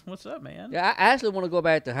homies? What's up, man? Yeah, I actually want to go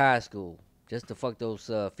back to high school. Just to fuck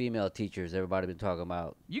those female teachers everybody been talking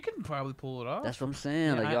about. You can probably pull it off. That's what I'm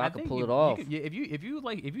saying. Yeah, like, I can pull it off. If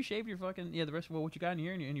you shave your fucking the rest of what you got in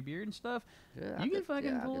here and your beard and stuff, you can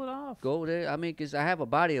fucking pull it off. Go there. I mean, cause I have a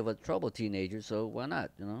body of a troubled teenager, so why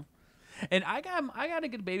not? And I got a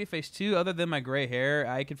good baby face too. Other than my gray hair,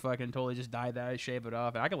 I could fucking totally just dye that, shave it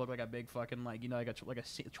off, and I could look like a big fucking like a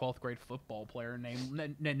 12th grade football player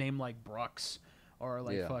named like Brooks. Or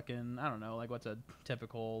like fucking, I don't know, like what's a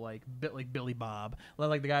typical like Billy Bob,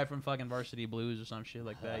 like the guy from fucking Varsity Blues or some shit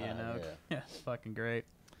like that, Yeah, it's fucking great.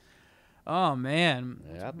 Oh man,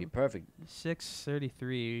 yeah, that'd be perfect.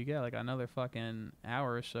 6:33. You got like another fucking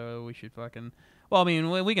hour or so. We should fucking. Well, I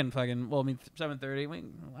mean, we can fucking. Well, I mean, 7:30.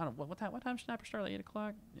 I don't. What time? What time Snapper start? Like 8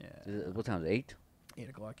 o'clock. Yeah. What time is it? 8? 8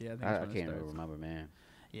 o'clock. Yeah, I can't remember, man.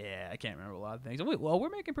 Yeah, I can't remember a lot of things. We're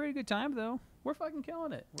making pretty good time though. We're fucking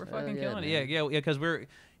killing it. We're fucking killing it. Yeah. Because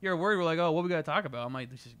you're worried. We're like, oh, what we gotta talk about? I'm like,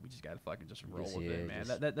 we just gotta fucking just roll with it, man.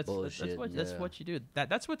 That's what you do.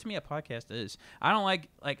 That's what to me a podcast is. I don't like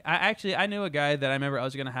I knew a guy that I remember I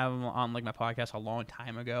was gonna have him on like my podcast a long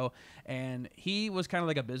time ago, and he was kind of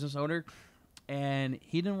like a business owner, and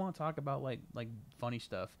he didn't want to talk about like funny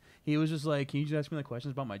stuff. He was just like, can you just ask me like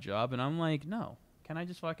questions about my job? And I'm like, no. Can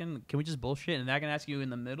we just bullshit? And I can ask you in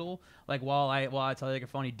the middle, like while I tell you like a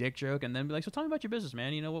funny dick joke, and then be like, so tell me about your business,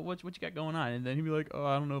 man. What you got going on? And then he'd be like, oh,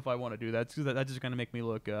 I don't know if I want to do that. That's just gonna make me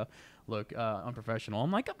look unprofessional. I'm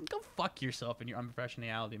like, go fuck yourself and your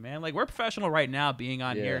unprofessionality, man. Like we're professional right now, being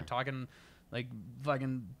on here talking, like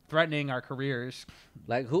fucking threatening our careers.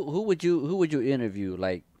 Like who would you interview?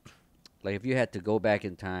 Like if you had to go back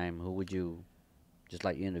in time, who would you just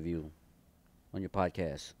like interview on your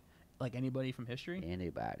podcast? Like anybody from history?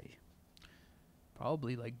 Anybody.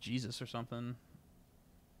 Probably like Jesus or something.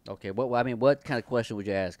 Okay, what kind of question would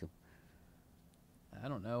you ask him? I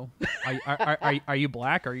don't know. Are you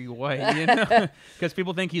black? Or are you white? Because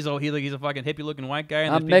people think he's a fucking hippie looking white guy.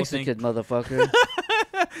 And I'm Mexican, motherfucker.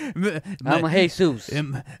 I'm a Jesus.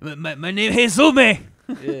 My name is Jesus.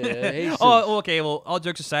 Yeah, Jesus. Oh, okay. Well, all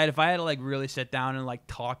jokes aside, if I had to like really sit down and like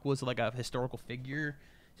talk with like a historical figure.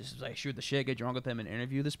 Just like shoot the shit, get drunk with them, and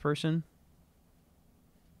interview this person.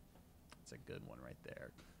 That's a good one right there.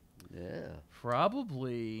 Yeah.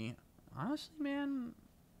 Probably, honestly, man.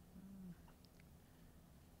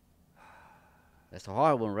 That's a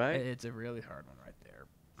hard one, right? It's a really hard one right there.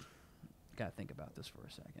 Gotta think about this for a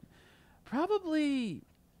second. Probably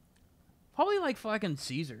like fucking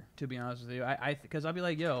Caesar, to be honest with you. Because I'll be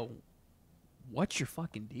like, yo, what's your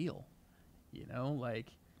fucking deal? Like,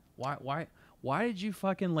 why did you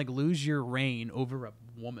fucking like lose your reign over a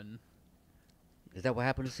woman? Is that what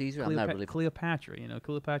happened to Caesar? I'm not really. Cleopatra,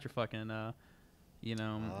 Cleopatra fucking, kind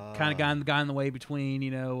of got in the way between,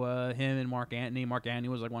 him and Mark Antony. Mark Antony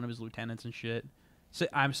was like one of his lieutenants and shit. So,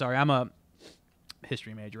 I'm sorry, I'm a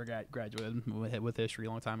history major. I graduated with history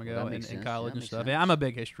a long time ago in college and stuff. Yeah, I'm a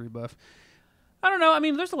big history buff. I don't know. I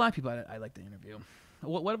mean, there's a lot of people I like to interview.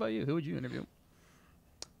 What about you? Who would you interview?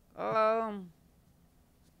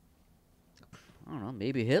 I don't know,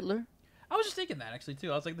 maybe Hitler. I was just thinking that actually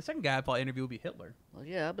too. I was like, the second guy I'd probably interview would be Hitler. Well,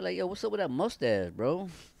 yeah, I'd be like, yo, what's up with that mustache, bro?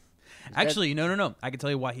 Actually, no. I can tell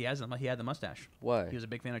you why he had the mustache. Why? He was a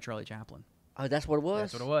big fan of Charlie Chaplin. Oh, that's what it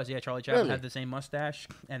was? That's what it was. Yeah, Charlie Chaplin had the same mustache,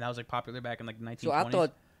 and that was like popular back in like the 1920s. So I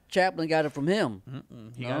thought Chaplin got it from him.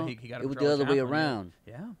 He got it from it was the other way around.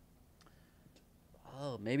 Yeah.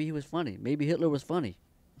 Oh, maybe he was funny. Maybe Hitler was funny.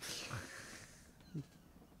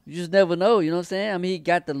 You just never know, you know what I'm saying? I mean, he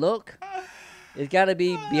got the look. It's got to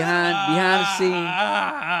be behind the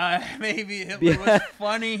scene. Maybe Hitler was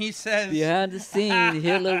funny. He says Behind the scene,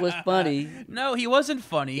 Hitler was funny. no, he wasn't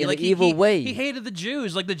funny. In Like an evil way. He hated the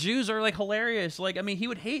Jews. Like the Jews are like hilarious. Like I mean, he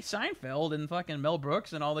would hate Seinfeld and fucking Mel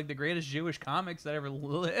Brooks and all like the greatest Jewish comics that ever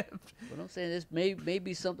lived. But I'm saying this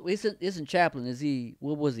maybe something. Isn't Chaplin? Is he?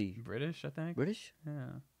 What was he? British, I think. British? Yeah.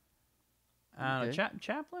 I don't know. Okay.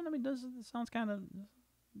 Chaplin. I mean, does it sound kind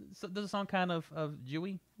of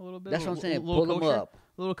Jewy a little bit? That's what I'm saying. Little Pull him kosher? up.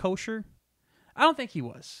 A little kosher. I don't think he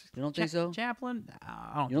was. You don't think so? Chaplin?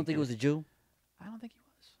 I don't. You don't think it was a Jew? I don't think he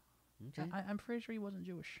was. Okay. I'm pretty sure he wasn't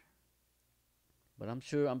Jewish. But I'm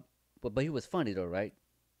sure But he was funny though, right?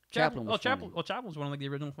 Chaplin was funny. Chaplin's one of like the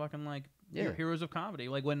original fucking like Yeah. heroes of comedy.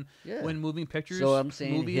 Like when Yeah. moving pictures, So I'm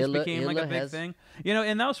saying movies Hitler- became like a Hitler big has- thing. You know,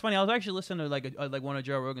 and that was funny. I was actually listening to like one of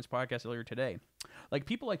Joe Rogan's podcasts earlier today. Like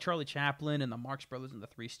people like Charlie Chaplin and the Marx Brothers and the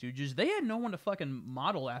Three Stooges, they had no one to fucking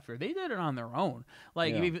model after. They did it on their own.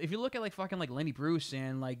 Like Yeah. if you look at like fucking like Lenny Bruce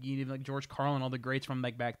and like like George Carlin, all the greats from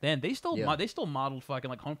like back then, they still Yeah. they still modeled fucking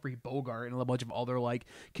like Humphrey Bogart and a bunch of other like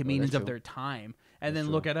comedians of true. their time. And That's then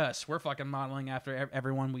true. look at us. We're fucking modeling after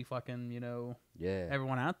everyone we fucking, Yeah.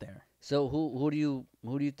 everyone out there. So who do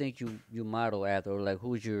you think you model after, or like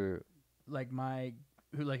who's your Like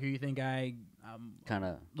who you think I kind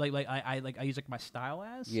of I use like my style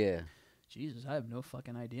as? yeah? Jesus, I have no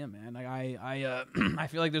fucking idea, man. Like I I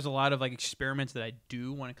feel like there's a lot of like experiments that I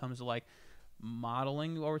do when it comes to like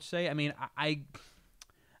modeling, I would say. I mean,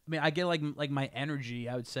 I get like my energy,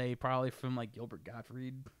 I would say, probably from like Gilbert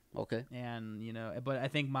Gottfried, Okay. and but I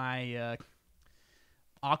think my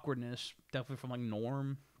awkwardness definitely from like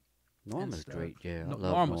Norm. Norm and is stuff. great. Yeah, I love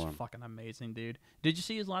Norm Norm. was fucking amazing, dude. Did you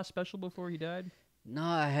see his last special before he died? No,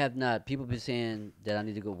 I have not. People been saying that I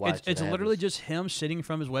need to go watch it. It's I literally haven't. just him sitting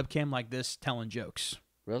from his webcam like this, telling jokes.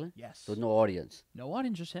 Really. Yes. So no audience. No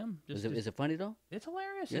audience, just him. Is it funny though? It's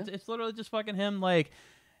hilarious. Yeah? It's literally just fucking him. Like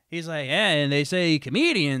he's like, yeah, and they say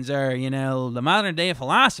comedians are the modern day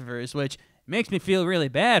philosophers, which makes me feel really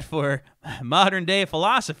bad for modern day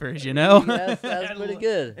philosophers. that's pretty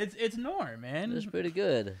good. It's Norm, man. That's pretty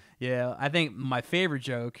good. Yeah, I think my favorite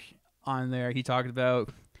joke on there, he talked about.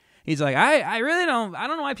 He's like, I really don't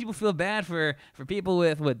know why people feel bad for people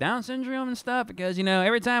with Down syndrome and stuff, because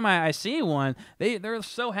every time I see one, they're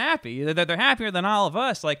so happy that they're happier than all of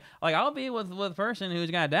us. Like I'll be with a person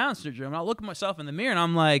who's got Down syndrome, and I'll look at myself in the mirror and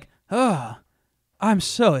I'm like, oh, I'm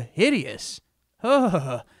so hideous.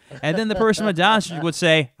 Oh. And then the person with Down syndrome would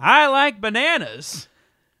say, I like bananas.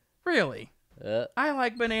 Really? I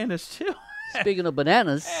like bananas too. Speaking of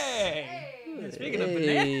bananas, Hey. Speaking of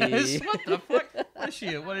Hey. bananas, what the fuck? What is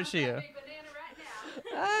she? What is she? Big banana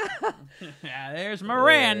right now. Yeah, there's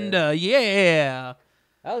Miranda. Yeah.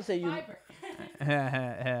 I would say you.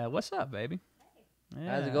 Fiber. What's up, baby?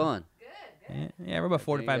 Yeah. How's it going? Good. Yeah, we're about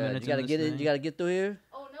 45 You minutes. gotta in get this in. thing. You gotta get through here.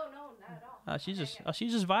 Oh no, not at all.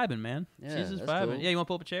 She's just vibing, man. Yeah, she's just that's vibing. cool. Yeah, you want to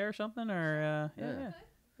pull up a chair or something, or Yeah.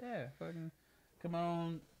 yeah, fucking, come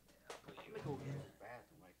on.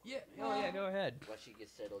 Yeah, oh yeah, go ahead. While she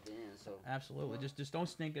gets settled in, so. Absolutely, just don't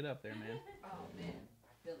stink it up there, man. Oh man.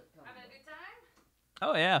 Having a good time?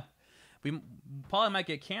 Oh yeah, we probably might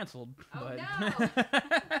get canceled, Oh, but no.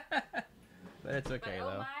 but it's okay But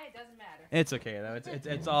though. oh my, it doesn't matter. It's okay though.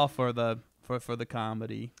 It's all for the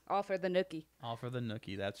comedy, All for the nookie. all for the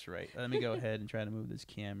nookie. That's right. Let me go ahead and try to move this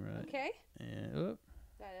camera. Okay. And, oop,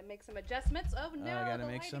 Gotta make some adjustments. Oh no. I gotta the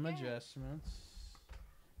make light some again. adjustments.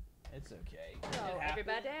 It's okay. Hello, It happens.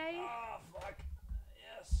 everybody. Oh fuck.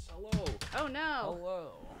 Yes. Hello. Oh no.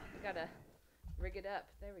 Hello. We gotta rig it up.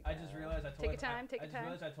 There we go. I just realized I totally Take your time. Take I your just time.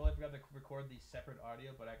 realized I totally forgot to record the separate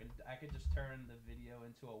audio, but I could just turn the video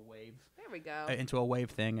into a wave There we go. into a wave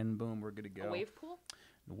thing, and boom, we're good to go. A wave pool.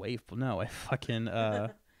 Wave? No, I fucking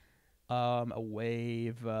a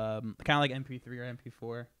wave, kind of like MP3 or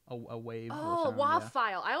MP4, a wave. or Oh, something, WAV yeah.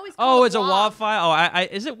 file. I always. Oh, call it's a WAV file. Oh, I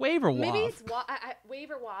is it wave or WAV? Maybe it's wave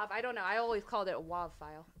or WAV. I don't know. I always called it a WAV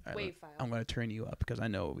file. All right, Wave file. I'm gonna turn you up because I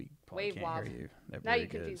know we probably Wave can't WAV. hear you. They're Now very you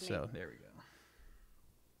good. confuse me. So there we go.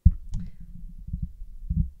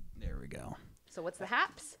 There we go. So what's the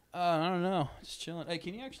haps? I don't know. Just chilling. Hey,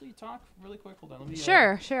 can you actually talk really quick? Hold on. Let me.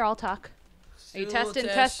 Sure, I'll talk. Are you do a little testing?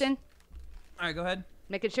 test. Testing. All right, go ahead.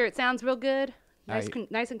 Making sure it sounds real good. Nice,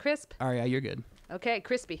 Alright. nice and crisp. All right, yeah, you're good. Okay,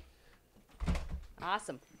 crispy.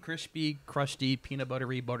 Awesome. Crispy, crusty, peanut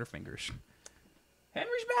buttery Butterfingers.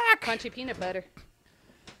 Henry's back. Crunchy peanut butter.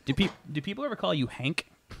 Do people ever call you Hank?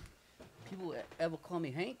 People ever call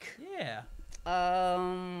me Hank? Yeah.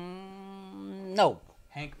 No.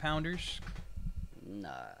 Hank Pounders. Nah.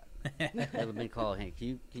 Never been called Hank.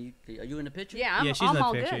 Are you in the picture? Yeah, Yeah, she's I'm in the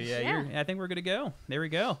all picture. good. Yeah, I think we're good to go. There we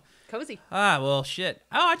go. Cozy. Ah, well, shit.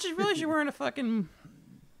 Oh, I just realized you're wearing a fucking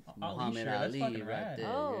Muhammad shirt. That's Ali fucking right rad. there.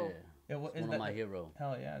 Oh. Yeah. Yeah, what, One of my heroes.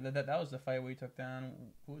 Hell yeah, that was the fight we took down.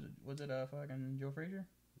 Who was it? Was it fucking Joe Frazier?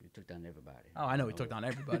 You took down everybody. Oh, I know he took down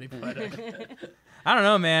everybody, but I don't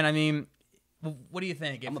know, man. I mean, what do you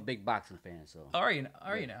think? I'm a big boxing fan, so. Are you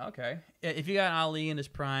now? Okay. If you got Ali in his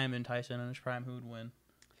prime and Tyson in his prime, who'd win?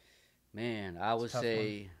 Man, I would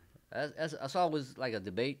say that's always like a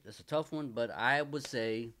debate. It's a tough one, but I would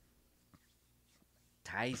say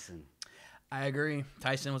Tyson. I agree.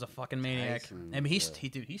 Tyson was a fucking maniac. Tyson, I mean, he still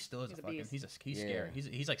is He's a a fucking. beast. He's Yeah. scary.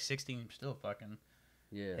 He's like 16, still fucking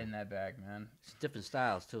Yeah. in that bag, man. It's different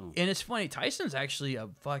styles too. And it's funny. Tyson's actually a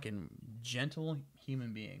fucking gentle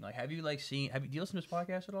human being. Like, do you listen to his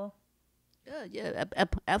podcast at all? Yeah,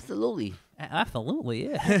 absolutely. Absolutely,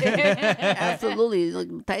 yeah. Absolutely.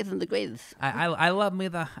 Like, Tyson's the greatest. I love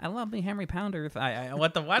me Henry Pounder.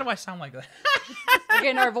 Why do I sound like that? We're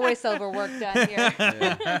getting our voiceover work done here.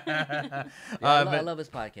 I love his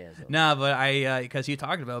podcast. Though. No, but because he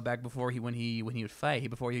talked about back before when he would fight,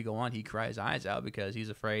 before he'd go on, he'd cry his eyes out because he's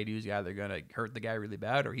afraid he was either gonna hurt the guy really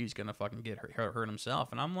bad or he's gonna fucking get hurt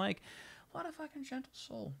himself. And I'm like, what a fucking gentle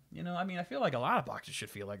soul. You know, I mean, I feel like a lot of boxers should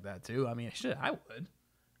feel like that too. I mean, shit, I would.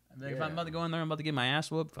 I mean, if I'm about to go in there, I'm about to get my ass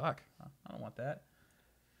whooped. Fuck, I don't want that.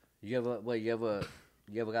 You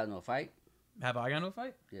ever got into a fight? Have I got into a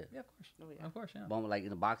fight? Yeah. Yeah, of course. Oh, yeah. Of course, yeah. One like in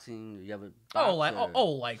the boxing, you ever? Oh, box, like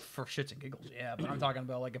or- like for shits and giggles, yeah. But I'm talking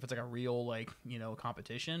about like if it's like a real like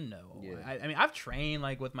competition. No, Yeah. I mean I've trained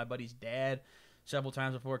like with my buddy's dad several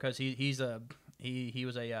times before because he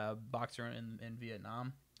was a boxer in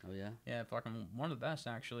Vietnam. Oh yeah. Yeah, fucking one of the best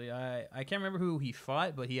actually. I can't remember who he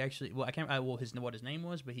fought, but he actually what his name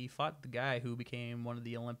was, but he fought the guy who became one of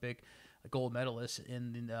the Olympic gold medalists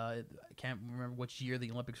I can't remember which year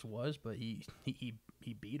the Olympics was, but he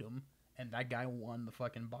beat him, and that guy won the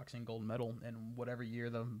fucking boxing gold medal in whatever year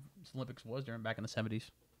the Olympics was during back in the 70s.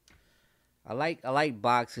 I like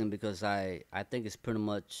boxing because I think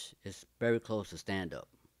it's very close to stand up.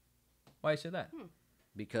 Why you say that?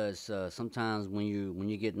 Because sometimes when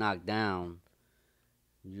you get knocked down,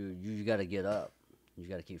 you got to get up. You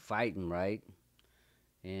got to keep fighting, right?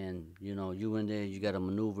 And you in there, you got to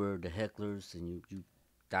maneuver the hecklers, and you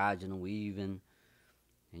dodging and weaving,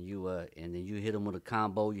 and then you hit them with a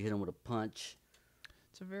combo, you hit them with a punch.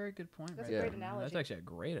 It's a very good point. That's right a great there. analogy. That's actually a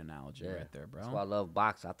great analogy right there, bro. That's why I love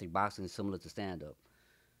boxing. I think boxing is similar to stand up.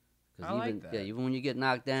 I like that. Yeah, even when you get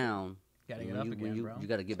knocked down, Gotta get up again, bro. you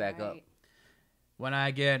got to get back up. Right. When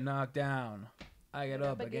I get knocked down, I get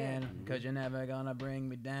up again Mm-hmm. because you're never gonna bring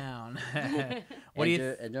me down. What do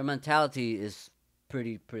you? And their mentality is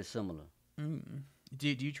pretty similar. Do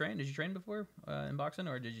you train? Did you train before in boxing,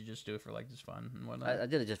 or did you just do it for like just fun and whatnot? I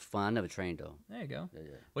did it just for fun. I never trained though. There you go. Yeah.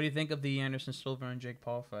 What do you think of the Anderson Silva and Jake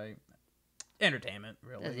Paul fight? Entertainment,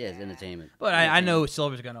 really. Yeah, it's entertainment. But I know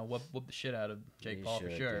Silva's gonna whoop the shit out of Jake He Paul for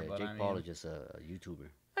should, sure. yeah. But Jake I mean, Paul is just a YouTuber.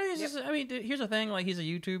 Dude, here's the thing. Like, he's a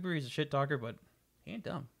YouTuber. He's a shit talker, but he ain't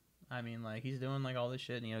dumb. I mean, like, he's doing like all this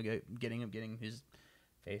shit. Getting his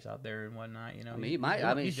face out there and whatnot. I mean, he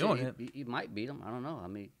might. He's doing it. He might beat him. I don't know. I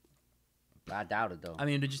mean, I doubt it though. I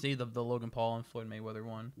mean, did you see the Logan Paul and Floyd Mayweather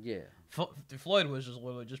one? Yeah. Floyd was just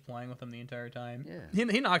literally just playing with him the entire time. Yeah.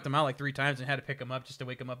 He knocked him out like 3 times and had to pick him up just to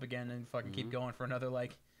wake him up again and fucking keep going for another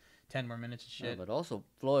like 10 more minutes and Yeah, shit. but also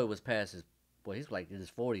Floyd was past his. Well, he's like in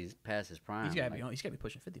his 40s, past his prime. He's gotta like, be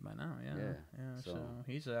pushing 50 by now. Yeah. So so-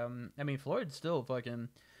 he's I mean, Floyd's still fucking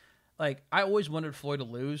like, I always wanted Floyd to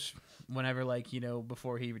lose whenever like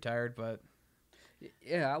before he retired, but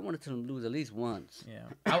Yeah, I wanted to lose at least once. yeah,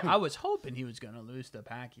 I was hoping he was gonna lose to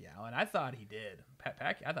Pacquiao, and I thought he did.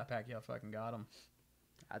 I thought Pacquiao fucking got him.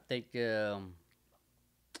 I think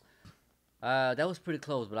that was pretty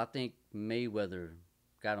close, but I think Mayweather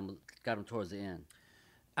got him towards the end.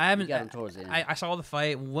 I haven't. He got him towards the end. I saw the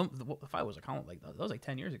fight. The fight was that was like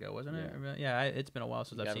 10 years ago, wasn't it? Yeah. It's been a while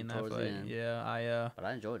since He I've got seen him that towards the fight. end. Yeah, But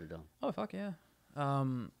I enjoyed it though. Oh fuck yeah. I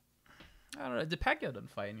don't know. Pacquiao doesn't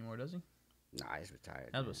fight anymore, does he? Nah, he's retired.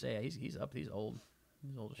 I was man. gonna say he's up. He's old.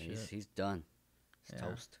 He's old as shit. He's done. He's Yeah.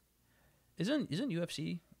 toast. Isn't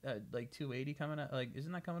UFC like 280 coming up? Like,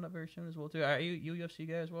 isn't that coming up very soon as well too? Are you UFC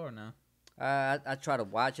guy as well or no? I try to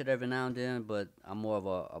watch it every now and then, but I'm more of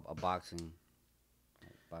a boxing,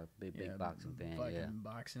 big boxing fan. Fucking Yeah.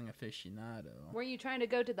 boxing aficionado. Were you trying to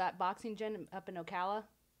go to that boxing gym up in Ocala?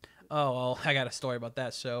 Oh well, I got a story about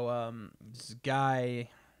that. So this guy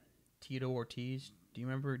Tito Ortiz. Do you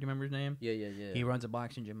remember his name? Yeah. He runs a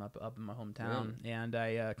boxing gym up in my hometown, and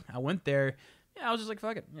I went there. Yeah, I was just like,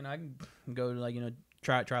 fuck it, I can go to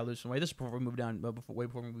try to lose some weight. This is before we moved down, way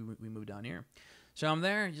before we moved down here. So I'm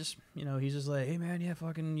there, just he's just like, hey man, yeah,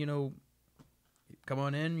 fucking, come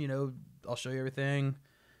on in, I'll show you everything.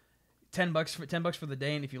 $10 for the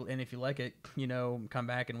day, and if you like it, come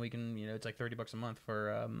back and we can, it's like $30 a month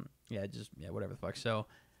for whatever the fuck. So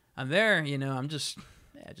I'm there, I'm just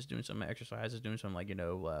doing some exercises, doing some like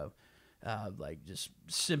just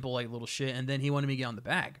simple like little shit, and then he wanted me to get on the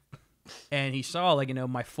bag, and he saw like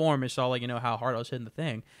my form, and saw like how hard I was hitting the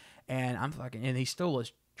thing, and and he still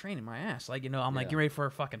was training my ass, like I'm like, get ready for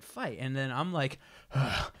a fucking fight, and then I'm like,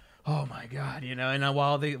 oh my god, and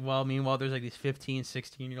while meanwhile there's like these 15,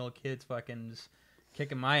 16-year-old kids fucking just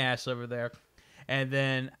kicking my ass over there, and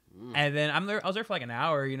then I was there for like an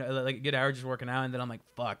hour, like a good hour just working out, and then I'm like,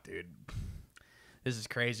 fuck, dude, this is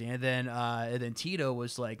crazy, and then Tito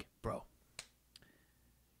was like, bro,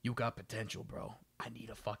 you got potential, bro. I need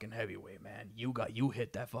a fucking heavyweight, man. You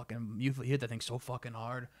hit that thing so fucking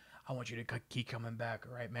hard. I want you to keep coming back,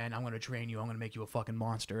 all right, man? I'm going to train you. I'm going to make you a fucking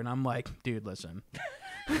monster. And I'm like, dude, listen.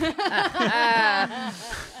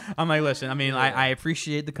 I'm like, listen, I mean, I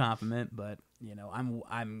appreciate the compliment, but,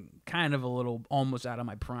 I'm kind of a little almost out of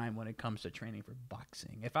my prime when it comes to training for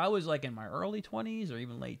boxing. If I was like in my early 20s or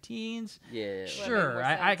even late teens, sure,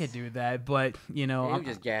 I could do that. But, I'm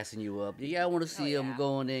just gassing you up. Yeah, I want to see him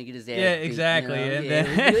go in there and get his ass Yeah, beat, exactly. And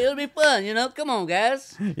then, it'll be fun, Come on,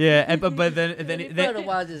 guys. Yeah, but then fun to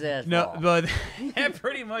watch his ass fall. But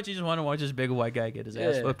pretty much you just want to watch this big white guy get his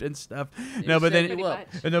ass whooped and stuff. But then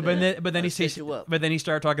he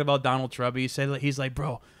started talking about Donald Trump. He's like,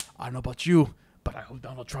 bro, I don't know about you, but I hope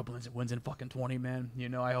Donald Trump wins in fucking 20, man.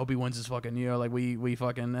 I hope he wins his fucking, like we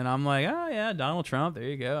fucking, and I'm like, oh yeah, Donald Trump, there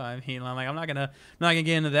you go. I mean, I'm like, I'm not gonna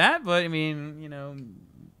get into that, but I mean,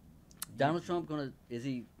 Donald Trump is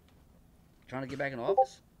he trying to get back in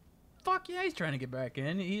office? Fuck yeah, he's trying to get back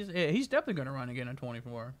in. He's definitely gonna run again in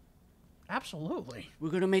 24. Absolutely.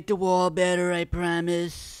 We're gonna make the wall better, I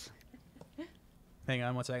promise. Hang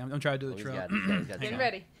on one second. I'm trying to do the Trump. Getting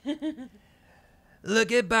ready.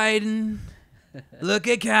 Look at Biden. Look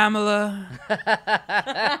at Kamala.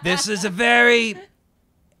 This is a very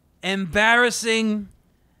embarrassing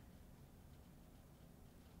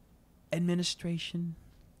administration.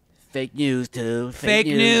 Fake news, too. Fake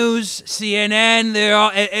news. CNN.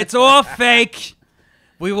 It's all fake.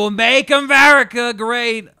 We will make America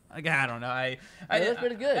great. Like, I don't know. That's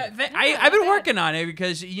pretty good. I've been working on it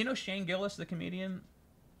because Shane Gillis, the comedian.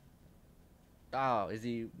 Oh, is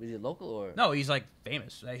he local or? No, he's like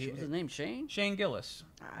famous. What's his name? Shane? Shane Gillis.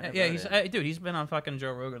 Yeah, he's been on fucking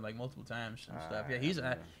Joe Rogan like multiple times and stuff. Yeah,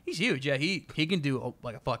 he's huge. Yeah, he can do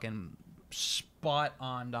like a fucking spot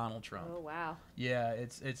on Donald Trump. Oh wow. Yeah,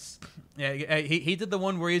 he did the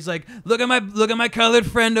one where he's like, look at my colored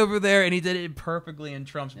friend over there, and he did it perfectly in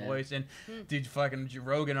Trump's voice, and dude, fucking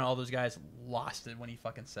Rogan and all those guys lost it when he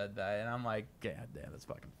fucking said that, and I'm like, God damn, that's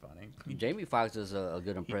fucking funny. Jamie Foxx does a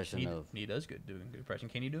good impression he does doing good impression.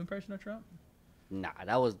 Can you do impression of Trump? Nah,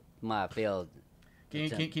 that was my failed. Can you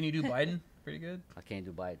do Biden pretty good? I can't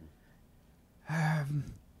do Biden.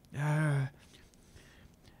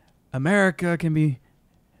 America can be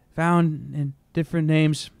found in different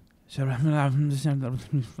names. So that's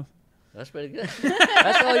pretty good.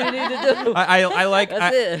 That's all you need to do. I like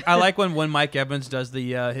That's it. I like when Mike Evans does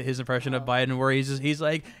the his impression of Biden, where he's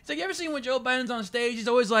like you ever seen when Joe Biden's on stage? He's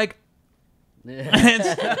always like. He gets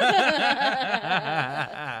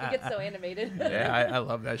so animated. Yeah, I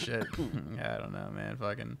love that shit. Yeah, I don't know, man.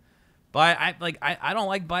 Fucking. But I don't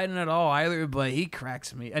like Biden at all either. But he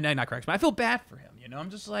cracks me, and not cracks me. I feel bad for him. I'm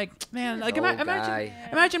just like, man, like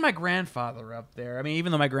imagine my grandfather up there. I mean,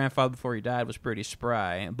 even though my grandfather before he died was pretty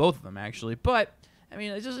spry, both of them actually. But I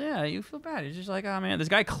mean, it's just you feel bad. It's just like, oh man, this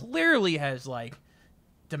guy clearly has like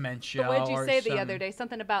dementia. But what did you say the some... other day?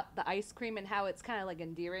 Something about the ice cream and how it's kind of like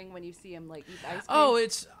endearing when you see him like eat ice cream. Oh,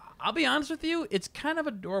 I'll be honest with you, it's kind of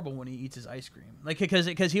adorable when he eats his ice cream. Like,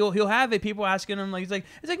 because he'll have it, people asking him, like, it's like,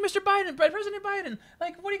 Mr. Biden, President Biden,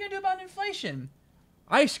 like, what are you going to do about inflation?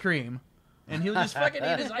 Ice cream. And he'll just fucking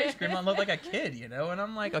eat his ice cream and look like a kid, And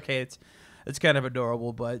I'm like, okay, it's kind of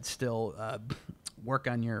adorable, but still, work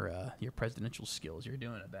on your presidential skills. You're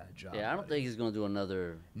doing a bad job. Yeah, I don't think he's going to do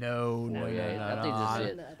another. No. I think this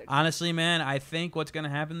is it. Honestly, man, I think what's going to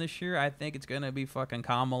happen this year, I think it's going to be fucking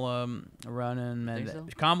Kamala running. And so?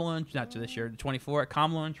 Kamala, not to this year, 24,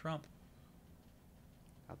 Kamala and Trump.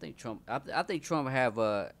 I think Trump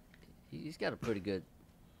have he's got a pretty good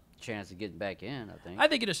chance of getting back in. I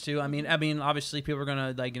think it is too. I mean, obviously people are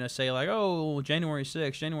gonna say like, oh, January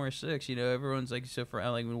 6th. Everyone's like so for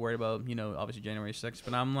like worried about obviously January 6th.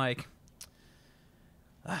 But I'm like,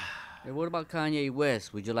 Hey, what about Kanye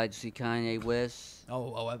West? Would you like to see Kanye West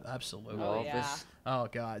Absolutely. in the Oh, yeah. office? Oh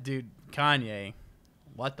god, dude, Kanye,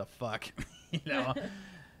 what the fuck? you know,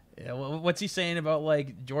 yeah. What's he saying about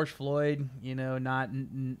like George Floyd? You know, not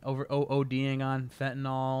over ODing on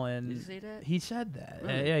fentanyl, and Did he say that? he said that.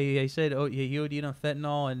 Really? Yeah, he said he OD'd on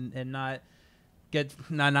fentanyl and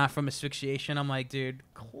not from asphyxiation. I'm like, dude,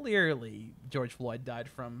 clearly George Floyd died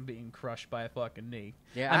from being crushed by a fucking knee.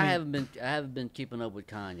 Yeah, I I, mean- haven't been keeping up with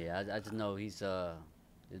Kanye. I just know he's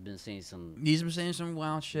been seeing some. He's been saying some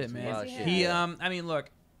wild shit, Some man. wild shit, He yeah. I mean, look,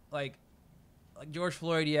 like George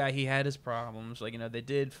Floyd, yeah, he had his problems. Like, you know, they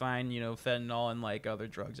did find, you know, fentanyl and like other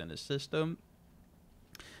drugs in his system.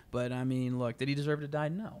 But I mean, look, did he deserve to die?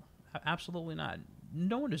 No. Absolutely not.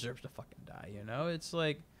 No one deserves to fucking die, you know? It's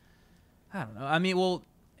like I don't know. I mean, well,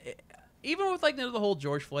 even with like the whole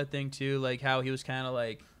George Floyd thing too, like how he was kind of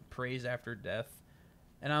like praised after death.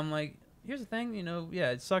 And I'm like, here's the thing, you know,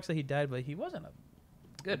 yeah, it sucks that he died, but he wasn't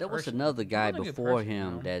a good There was person. another He guy wasn't a good before person, you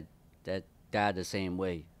him know? that died the same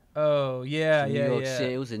way. Oh, yeah, New yeah, York yeah.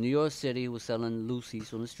 City. It was in New York City. He was selling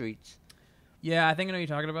loosies on the streets, Yeah, I think I know what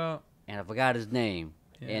you're talking about. and I forgot his name.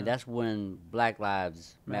 Yeah. And that's when Black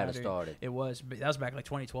Lives Matter Matter. started. It was, but that was back like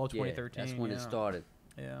 2012, Yeah, 2013. that's when yeah. it started.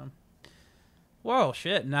 Yeah. Whoa,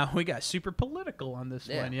 shit! Now we got super political on this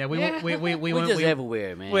Yeah. one. Yeah, we Yeah. we We went just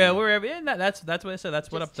everywhere, man. well, we're yeah, that's what I said.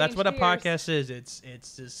 That's what Just that's what a change gears. podcast is.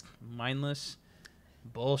 It's just mindless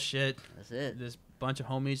bullshit. That's it. This bunch of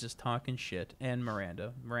homies just talking shit. And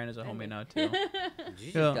Miranda's a homie now too.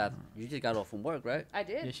 You just got off from work, right? I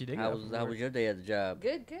did. Yeah, she did. How go was for how work. was your day at the job?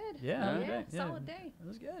 Good. Yeah, Oh, good yeah. day, yeah. Solid day. It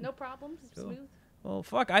was good. No problems. Cool. Smooth. Well,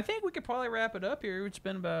 fuck. I think we could probably wrap it up here. It's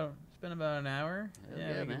been about an hour. Hell Yeah,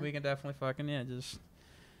 yeah, we, man. we can definitely just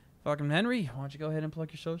fucking Henry. Why don't you go ahead and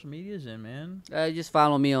plug your social medias in, man? Just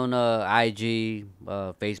follow me on IG,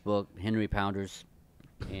 Facebook, Henry Pounders,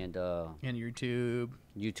 and And YouTube,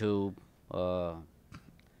 YouTube,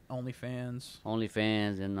 OnlyFans.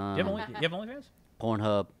 OnlyFans, and You have OnlyFans?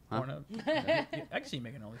 Pornhub. Huh? Pornhub. Yeah, I can see you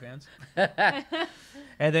making OnlyFans.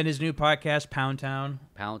 And then his new podcast, Pound Town.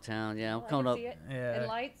 Pound Town, yeah, I'm Oh, I coming can up. see it. Yeah. And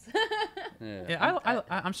lights. Yeah, Yeah,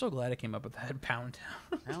 I'm so glad I came up with that Pound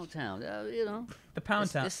Town. Pound Town, you know, The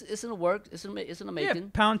Pound Town. it's in the work. It's in the Yeah,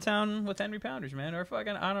 making. Pound Town with Henry Pounders, man, or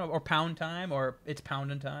fucking I don't know, or Pound Time, or it's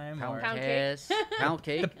Poundin' Time, Pound or Pound cast, pound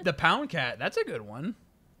cake, the Pound Cat. That's a good one.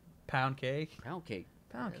 Pound cake. pound cake.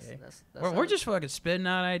 Pound That's- cake. that's We're how- just fucking spitting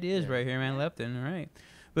out ideas Yeah. right here, man, left and right.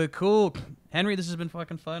 But cool, Henry. This has been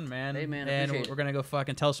fucking fun, man. Hey, man, I and appreciate we're it. gonna go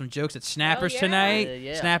fucking tell some jokes at Snappers yeah. tonight.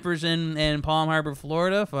 Yeah. Snappers in Palm Harbor,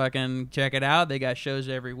 Florida. Fucking check it out. They got shows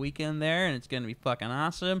every weekend there, and it's gonna be fucking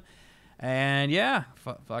awesome. And yeah,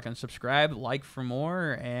 fucking subscribe, like for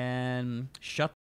more, and shut